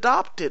been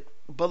adopted,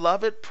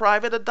 beloved,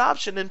 private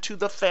adoption into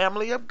the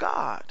family of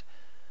God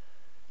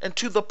and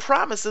to the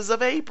promises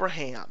of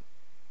Abraham.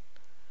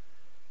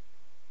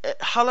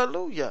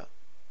 Hallelujah.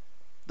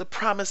 The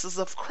promises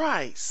of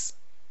Christ.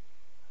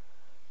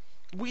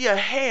 We are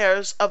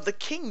heirs of the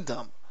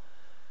kingdom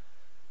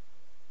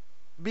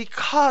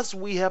because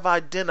we have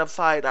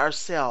identified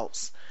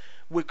ourselves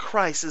with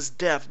Christ's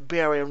death,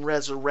 burial, and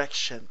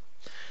resurrection.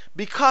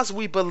 Because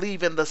we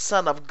believe in the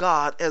Son of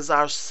God as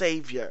our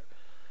Savior.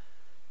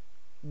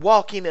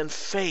 Walking in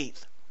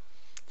faith,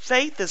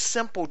 Faith is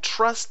simple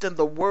trust in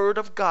the Word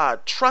of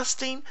God,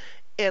 trusting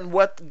in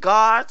what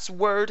God's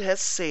Word has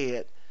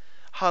said.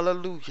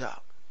 Hallelujah.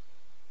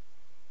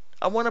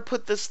 I want to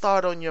put this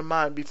thought on your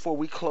mind before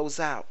we close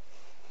out.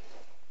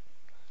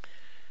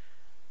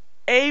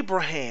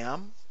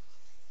 Abraham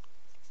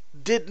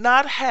did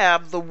not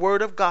have the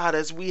Word of God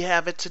as we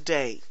have it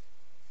today,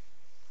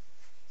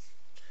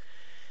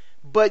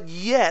 but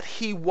yet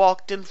he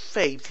walked in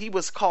faith. He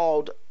was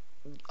called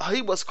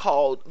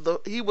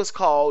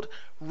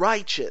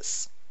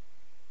righteous.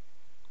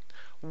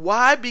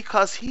 Why?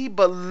 Because he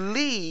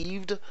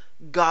believed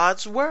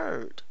God's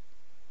word.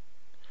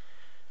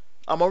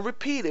 I'm going to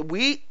repeat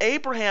it.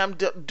 Abraham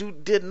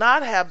did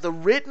not have the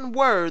written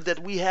word that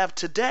we have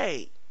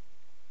today,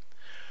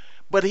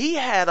 but he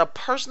had a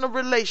personal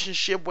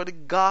relationship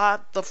with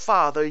God the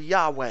Father,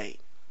 Yahweh.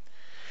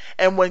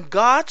 And when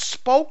God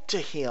spoke to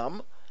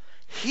him,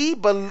 he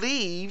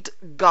believed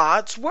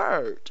God's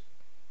word.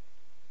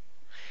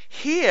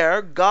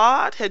 Here,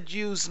 God had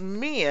used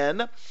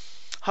men,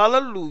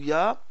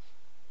 hallelujah,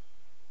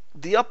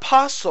 the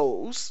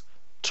apostles,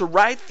 to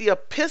write the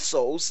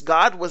epistles.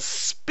 God was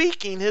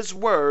speaking his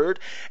word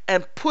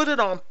and put it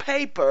on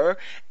paper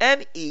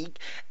and ink,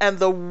 and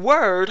the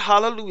word,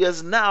 hallelujah,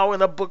 is now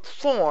in a book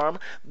form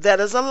that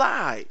is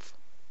alive.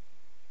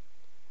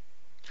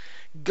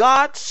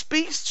 God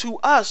speaks to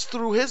us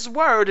through his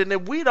word, and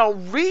if we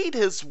don't read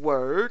his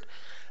word,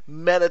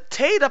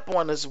 meditate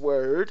upon his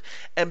word,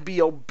 and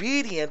be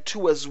obedient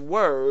to his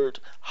word,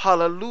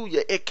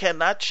 hallelujah, it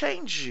cannot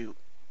change you.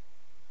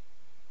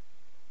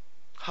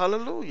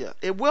 Hallelujah.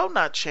 It will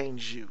not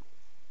change you.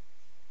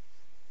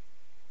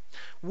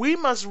 We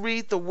must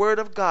read the word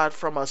of God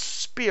from a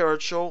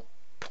spiritual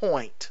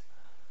point,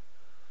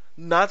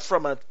 not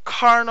from a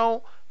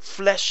carnal,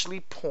 fleshly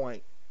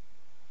point.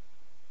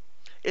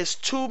 It's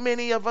too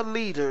many of our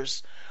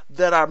leaders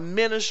that are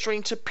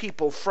ministering to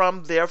people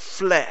from their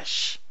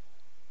flesh,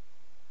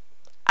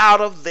 out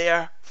of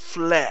their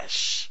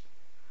flesh.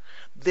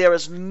 There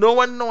is no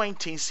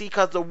anointing. See,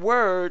 because the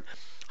word,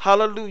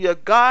 hallelujah,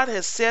 God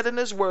has said in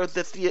his word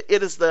that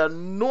it is the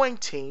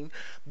anointing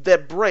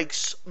that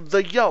breaks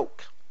the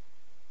yoke.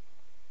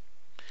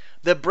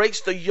 That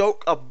breaks the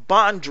yoke of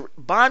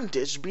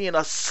bondage, being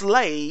a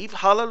slave,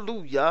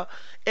 hallelujah,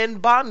 in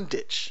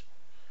bondage.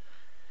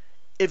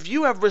 If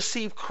you have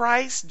received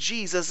Christ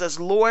Jesus as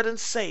Lord and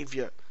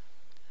Savior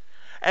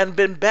and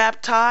been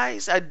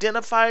baptized,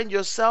 identifying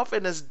yourself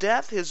in his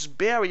death, his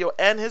burial,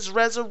 and his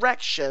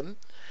resurrection,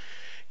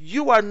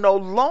 you are no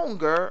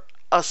longer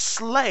a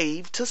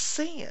slave to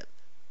sin.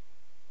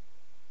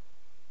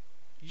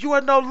 You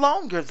are no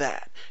longer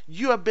that.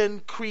 You have been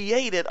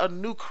created a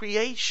new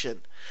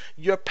creation.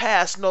 Your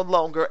past no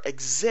longer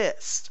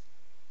exists.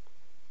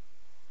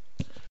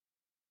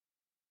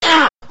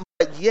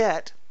 But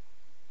yet,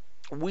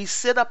 we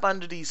sit up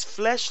under these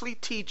fleshly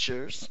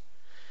teachers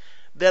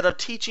that are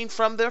teaching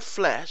from their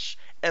flesh,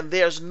 and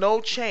there's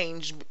no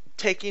change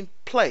taking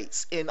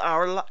place in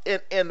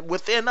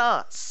within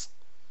us.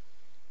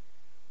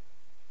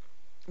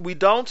 We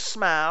don't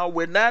smile,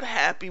 we're not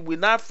happy, we're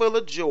not full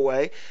of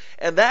joy,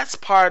 and that's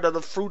part of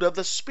the fruit of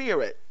the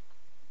Spirit.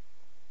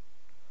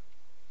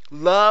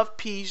 Love,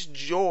 peace,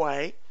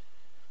 joy,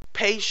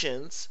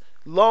 patience,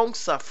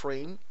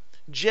 long-suffering,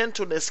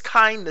 gentleness,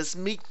 kindness,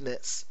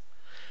 meekness.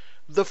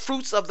 The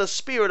fruits of the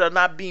Spirit are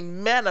not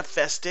being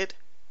manifested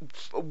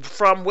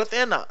from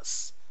within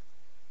us.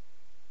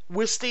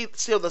 We're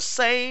still the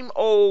same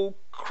old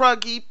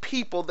cruggy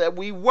people that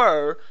we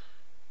were,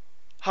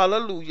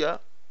 hallelujah,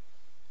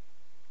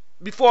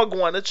 before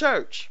going to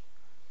church.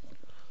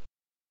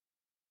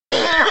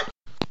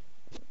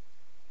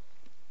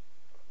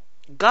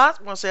 God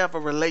wants to have a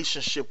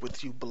relationship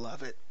with you,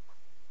 beloved.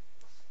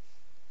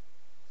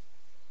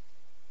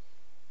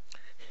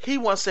 He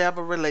wants to have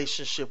a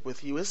relationship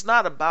with you. It's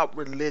not about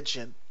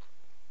religion.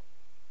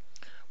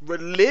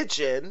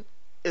 Religion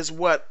is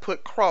what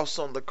put Christ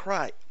on the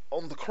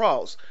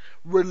cross.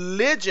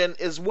 Religion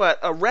is what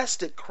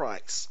arrested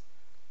Christ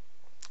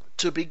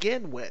to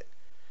begin with.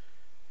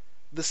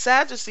 The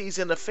Sadducees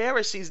and the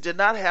Pharisees did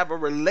not have a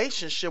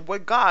relationship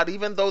with God,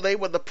 even though they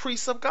were the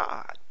priests of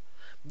God.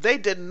 They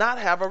did not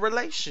have a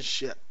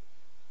relationship.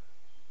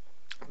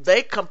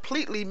 They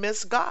completely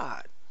missed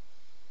God.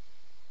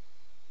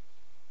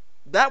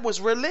 That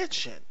was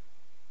religion.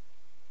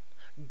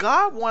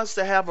 God wants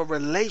to have a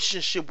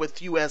relationship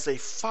with you as a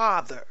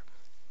father,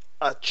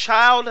 a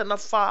child and a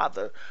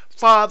father,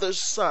 father's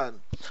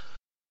son.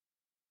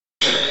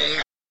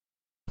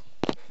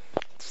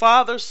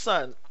 Father's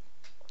son.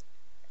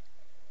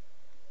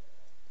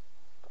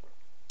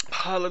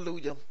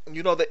 Hallelujah.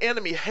 You know, the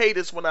enemy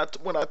hates when I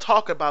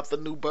talk about the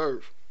new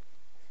birth.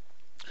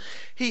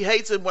 He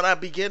hates it when I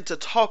begin to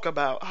talk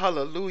about,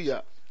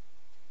 hallelujah,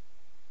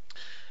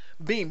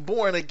 being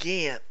born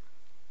again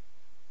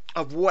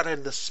of water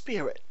and the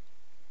Spirit.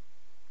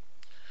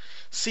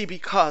 See,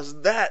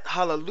 because that,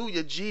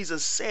 hallelujah,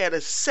 Jesus said,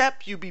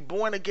 except you be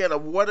born again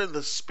of water and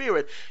the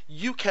Spirit,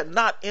 you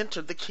cannot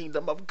enter the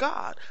kingdom of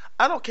God.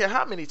 I don't care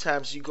how many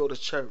times you go to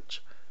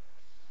church.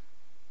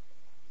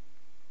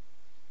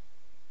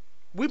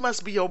 We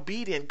must be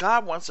obedient.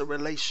 God wants a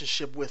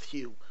relationship with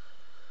you.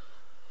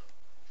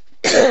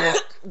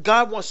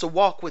 God wants to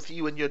walk with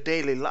you in your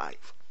daily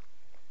life.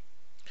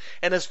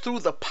 And it's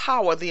through the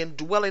power, the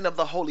indwelling of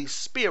the Holy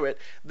Spirit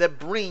that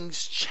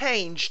brings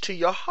change to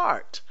your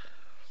heart.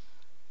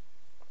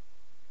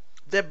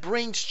 That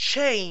brings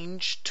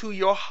change to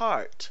your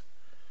heart.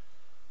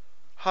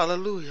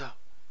 Hallelujah.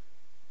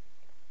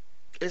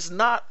 It's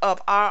not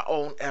of our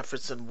own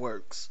efforts and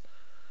works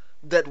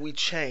that we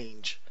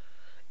change.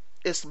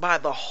 It's by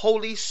the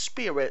Holy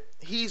Spirit.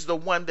 He's the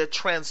one that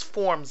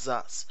transforms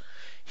us.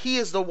 He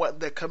is the one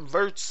that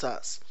converts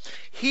us.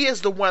 He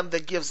is the one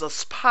that gives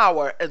us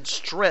power and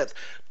strength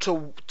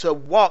to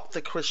walk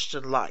the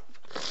Christian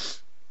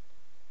life.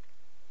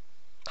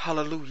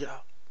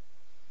 Hallelujah.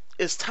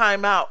 It's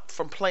time out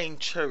from playing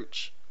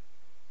church.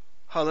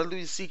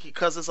 Hallelujah. See,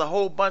 because there's a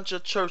whole bunch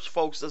of church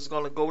folks that's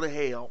going to go to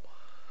hell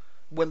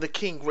when the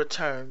King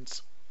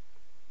returns.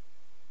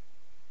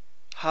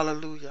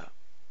 Hallelujah.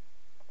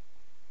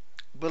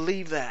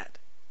 Believe that.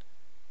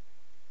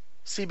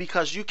 See,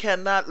 because you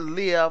cannot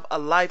live a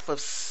life of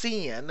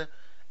sin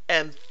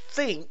and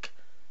think,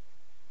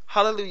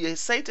 hallelujah,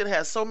 Satan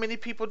has so many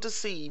people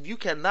deceived. You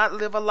cannot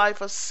live a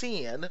life of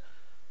sin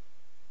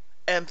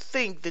and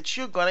think that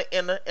you're going to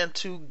enter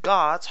into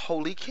God's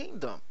holy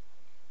kingdom.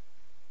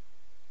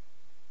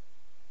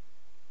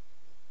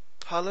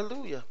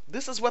 Hallelujah.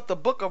 This is what the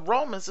book of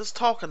Romans is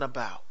talking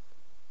about.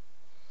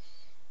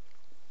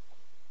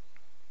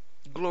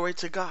 Glory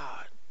to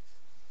God.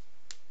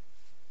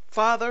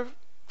 Father,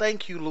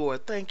 thank you,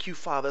 Lord. Thank you,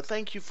 Father.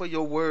 Thank you for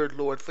your word,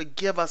 Lord.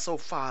 Forgive us, oh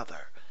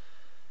Father.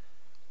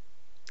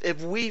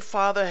 If we,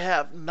 Father,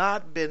 have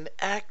not been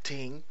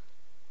acting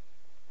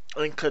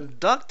and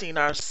conducting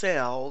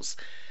ourselves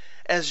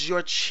as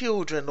your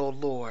children, oh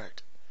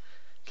Lord,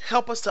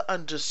 help us to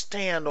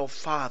understand, oh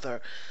Father,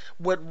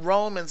 what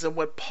Romans and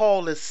what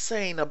Paul is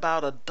saying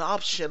about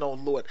adoption, oh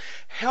Lord.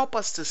 Help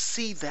us to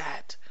see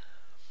that,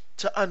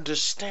 to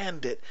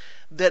understand it,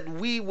 that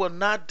we will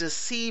not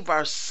deceive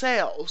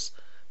ourselves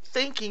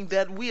thinking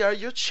that we are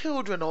your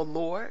children, oh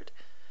Lord.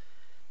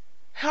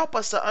 Help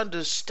us to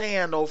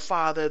understand, oh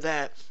Father,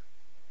 that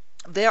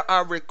there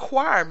are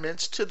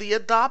requirements to the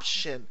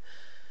adoption.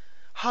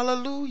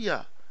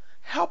 Hallelujah.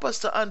 Help us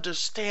to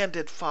understand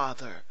it,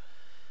 Father.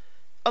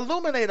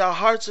 Illuminate our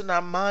hearts and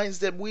our minds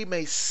that we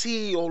may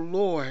see, oh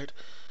Lord,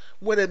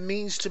 what it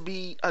means to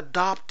be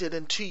adopted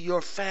into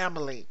your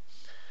family.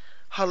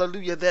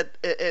 Hallelujah.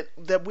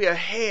 That we are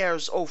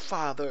heirs, oh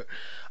Father,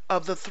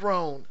 of the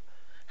throne.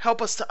 Help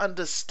us to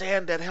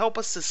understand that. Help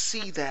us to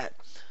see that.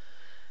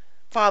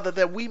 Father,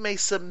 that we may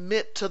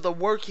submit to the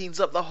workings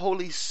of the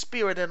Holy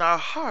Spirit in our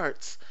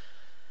hearts.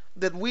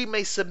 That we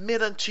may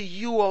submit unto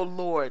you, O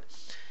Lord.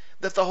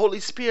 That the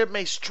Holy Spirit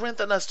may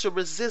strengthen us to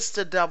resist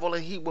the devil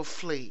and he will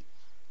flee.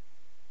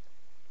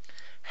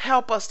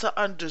 Help us to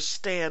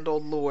understand, O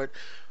Lord,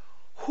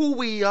 who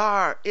we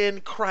are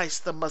in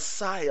Christ the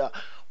Messiah.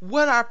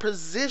 What our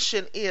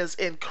position is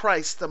in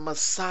Christ the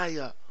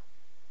Messiah.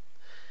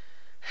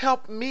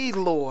 Help me,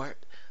 Lord,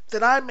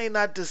 that I may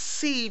not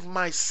deceive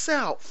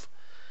myself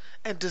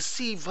and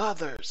deceive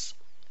others.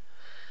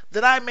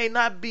 That I may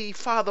not be,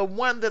 Father,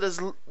 one that is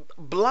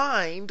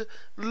blind,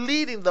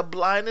 leading the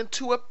blind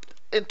into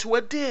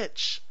a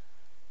ditch.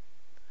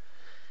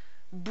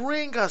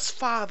 Bring us,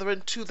 Father,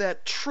 into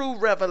that true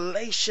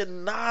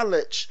revelation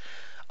knowledge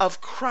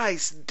of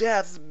Christ's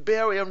death,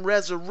 burial, and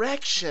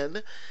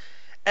resurrection,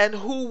 and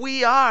who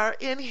we are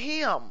in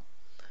him.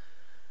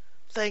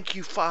 Thank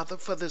you, Father,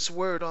 for this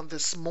word on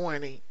this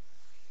morning.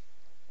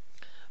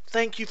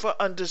 Thank you for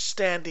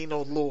understanding,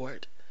 O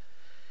Lord.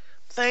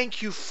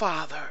 Thank you,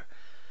 Father,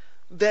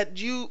 that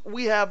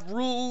we have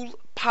rule,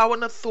 power,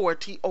 and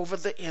authority over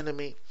the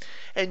enemy.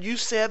 And you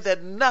said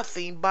that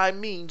nothing by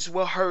means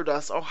will hurt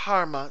us or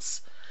harm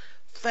us.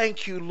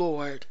 Thank you,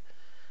 Lord.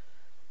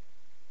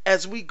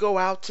 As we go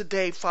out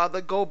today, Father,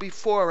 go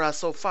before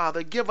us, oh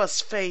Father. Give us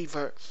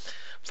favor,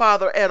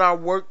 Father, at our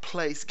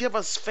workplace. Give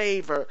us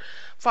favor,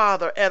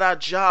 Father, at our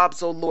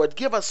jobs, oh Lord.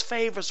 Give us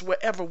favors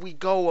wherever we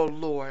go, oh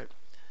Lord.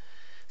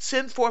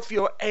 Send forth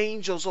your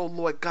angels, oh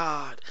Lord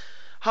God.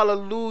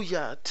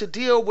 Hallelujah. To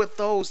deal with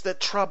those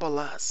that trouble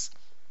us.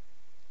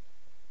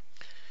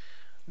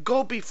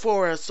 Go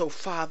before us, O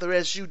Father,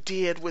 as you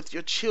did with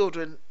your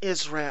children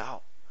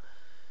Israel.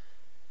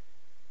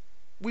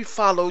 We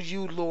follow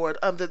you, Lord.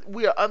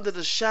 We are under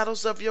the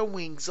shadows of your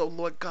wings, O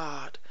Lord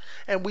God.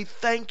 And we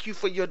thank you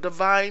for your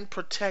divine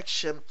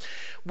protection.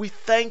 We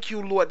thank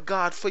you, Lord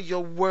God, for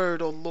your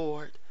word, O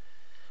Lord.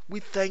 We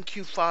thank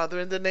you, Father,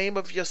 in the name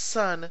of your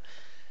Son,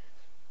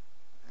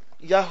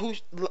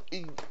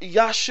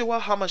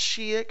 Yahshua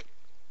HaMashiach,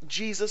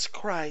 Jesus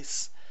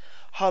Christ.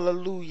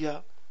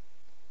 Hallelujah.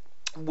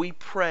 We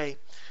pray.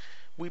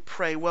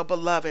 Well,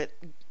 beloved,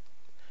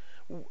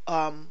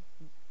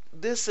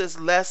 this is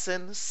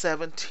lesson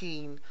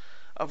 17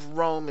 of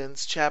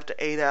Romans chapter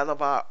 8 out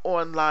of our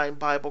online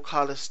Bible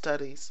college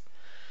studies.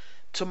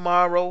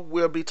 Tomorrow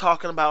we'll be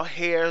talking about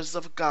heirs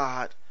of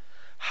God,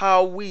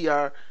 how we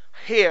are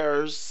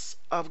heirs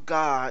of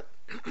God.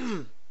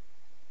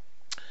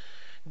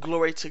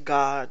 Glory to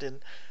God.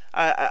 And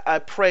I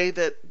pray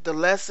that the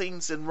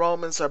lessons in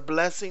Romans are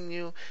blessing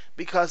you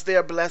because they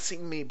are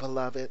blessing me,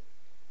 beloved.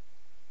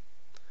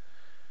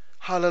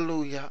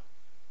 Hallelujah.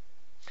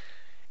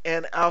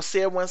 And I'll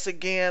say it once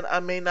again, I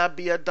may not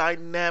be a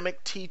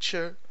dynamic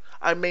teacher.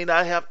 I may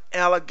not have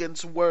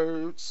elegant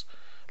words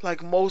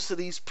like most of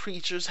these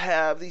preachers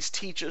have, these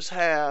teachers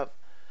have.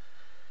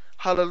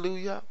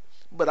 Hallelujah.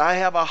 But I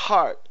have a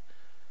heart,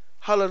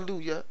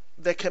 hallelujah,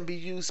 that can be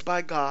used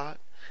by God.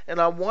 And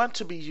I want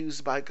to be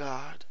used by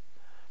God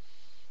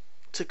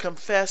to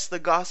confess the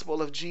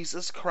gospel of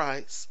Jesus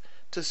Christ,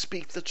 to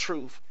speak the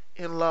truth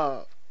in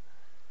love.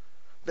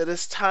 That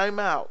it's time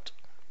out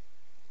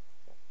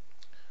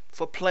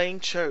for plain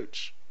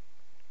church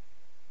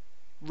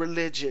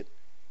religion.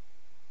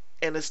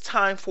 And it's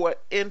time for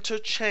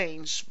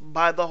interchange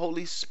by the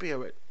Holy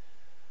Spirit.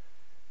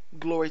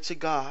 Glory to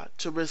God.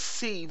 To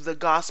receive the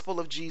gospel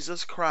of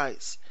Jesus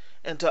Christ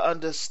and to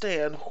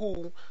understand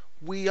who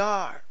we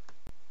are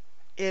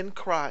in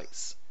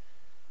Christ.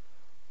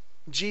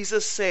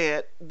 Jesus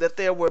said that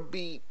the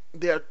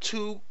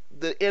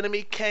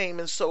enemy came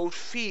and sowed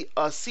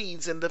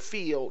seeds in the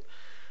field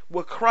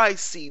where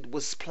Christ's seed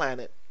was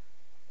planted.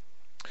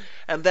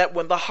 And that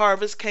when the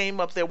harvest came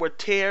up, there were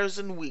tares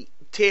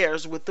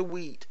with the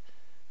wheat.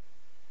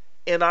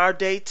 In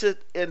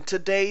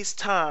today's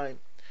time,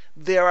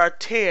 there are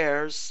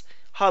tares,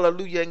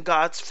 hallelujah, in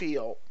God's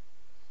field.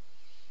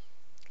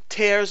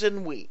 Tares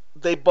and wheat.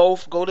 They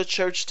both go to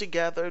church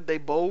together. They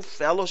both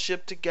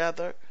fellowship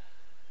together.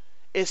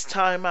 It's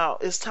time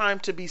out. It's time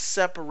to be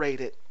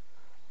separated.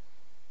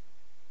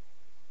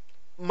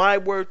 My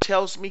word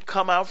tells me,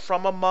 come out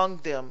from among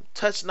them.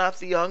 Touch not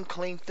the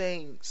unclean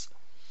things.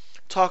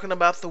 Talking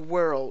about the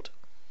world.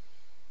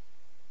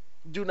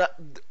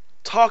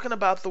 Talking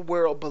about the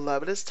world,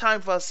 beloved. It's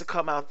time for us to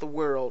come out the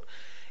world.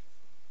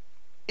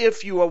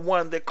 If you are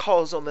one that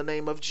calls on the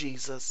name of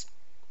Jesus.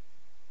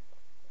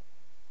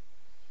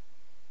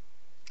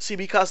 See,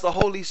 because the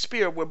Holy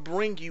Spirit will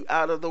bring you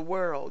out of the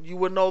world. You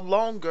will no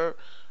longer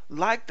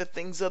like the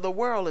things of the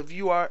world if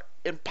you are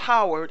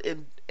empowered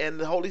and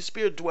the Holy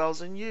Spirit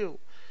dwells in you.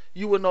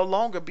 You will no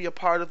longer be a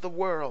part of the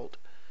world.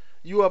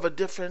 You have a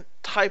different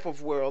type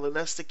of world, and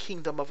that's the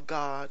kingdom of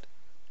God.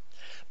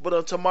 But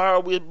on tomorrow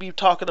we'll be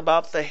talking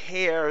about the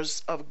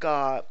hairs of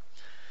God.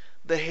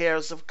 The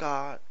hairs of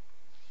God.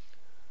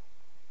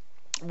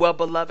 Well,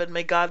 beloved,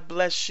 may God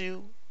bless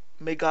you.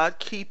 May God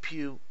keep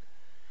you.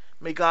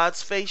 May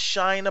God's face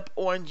shine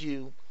upon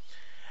you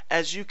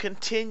as you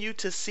continue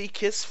to seek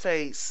His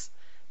face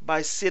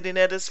by sitting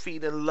at His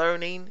feet and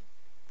learning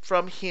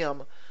from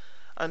Him.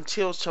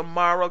 Until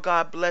tomorrow,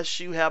 God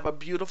bless you. Have a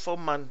beautiful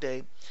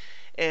Monday.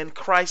 In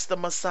Christ the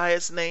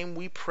Messiah's name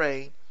we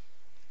pray.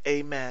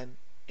 Amen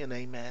and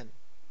amen.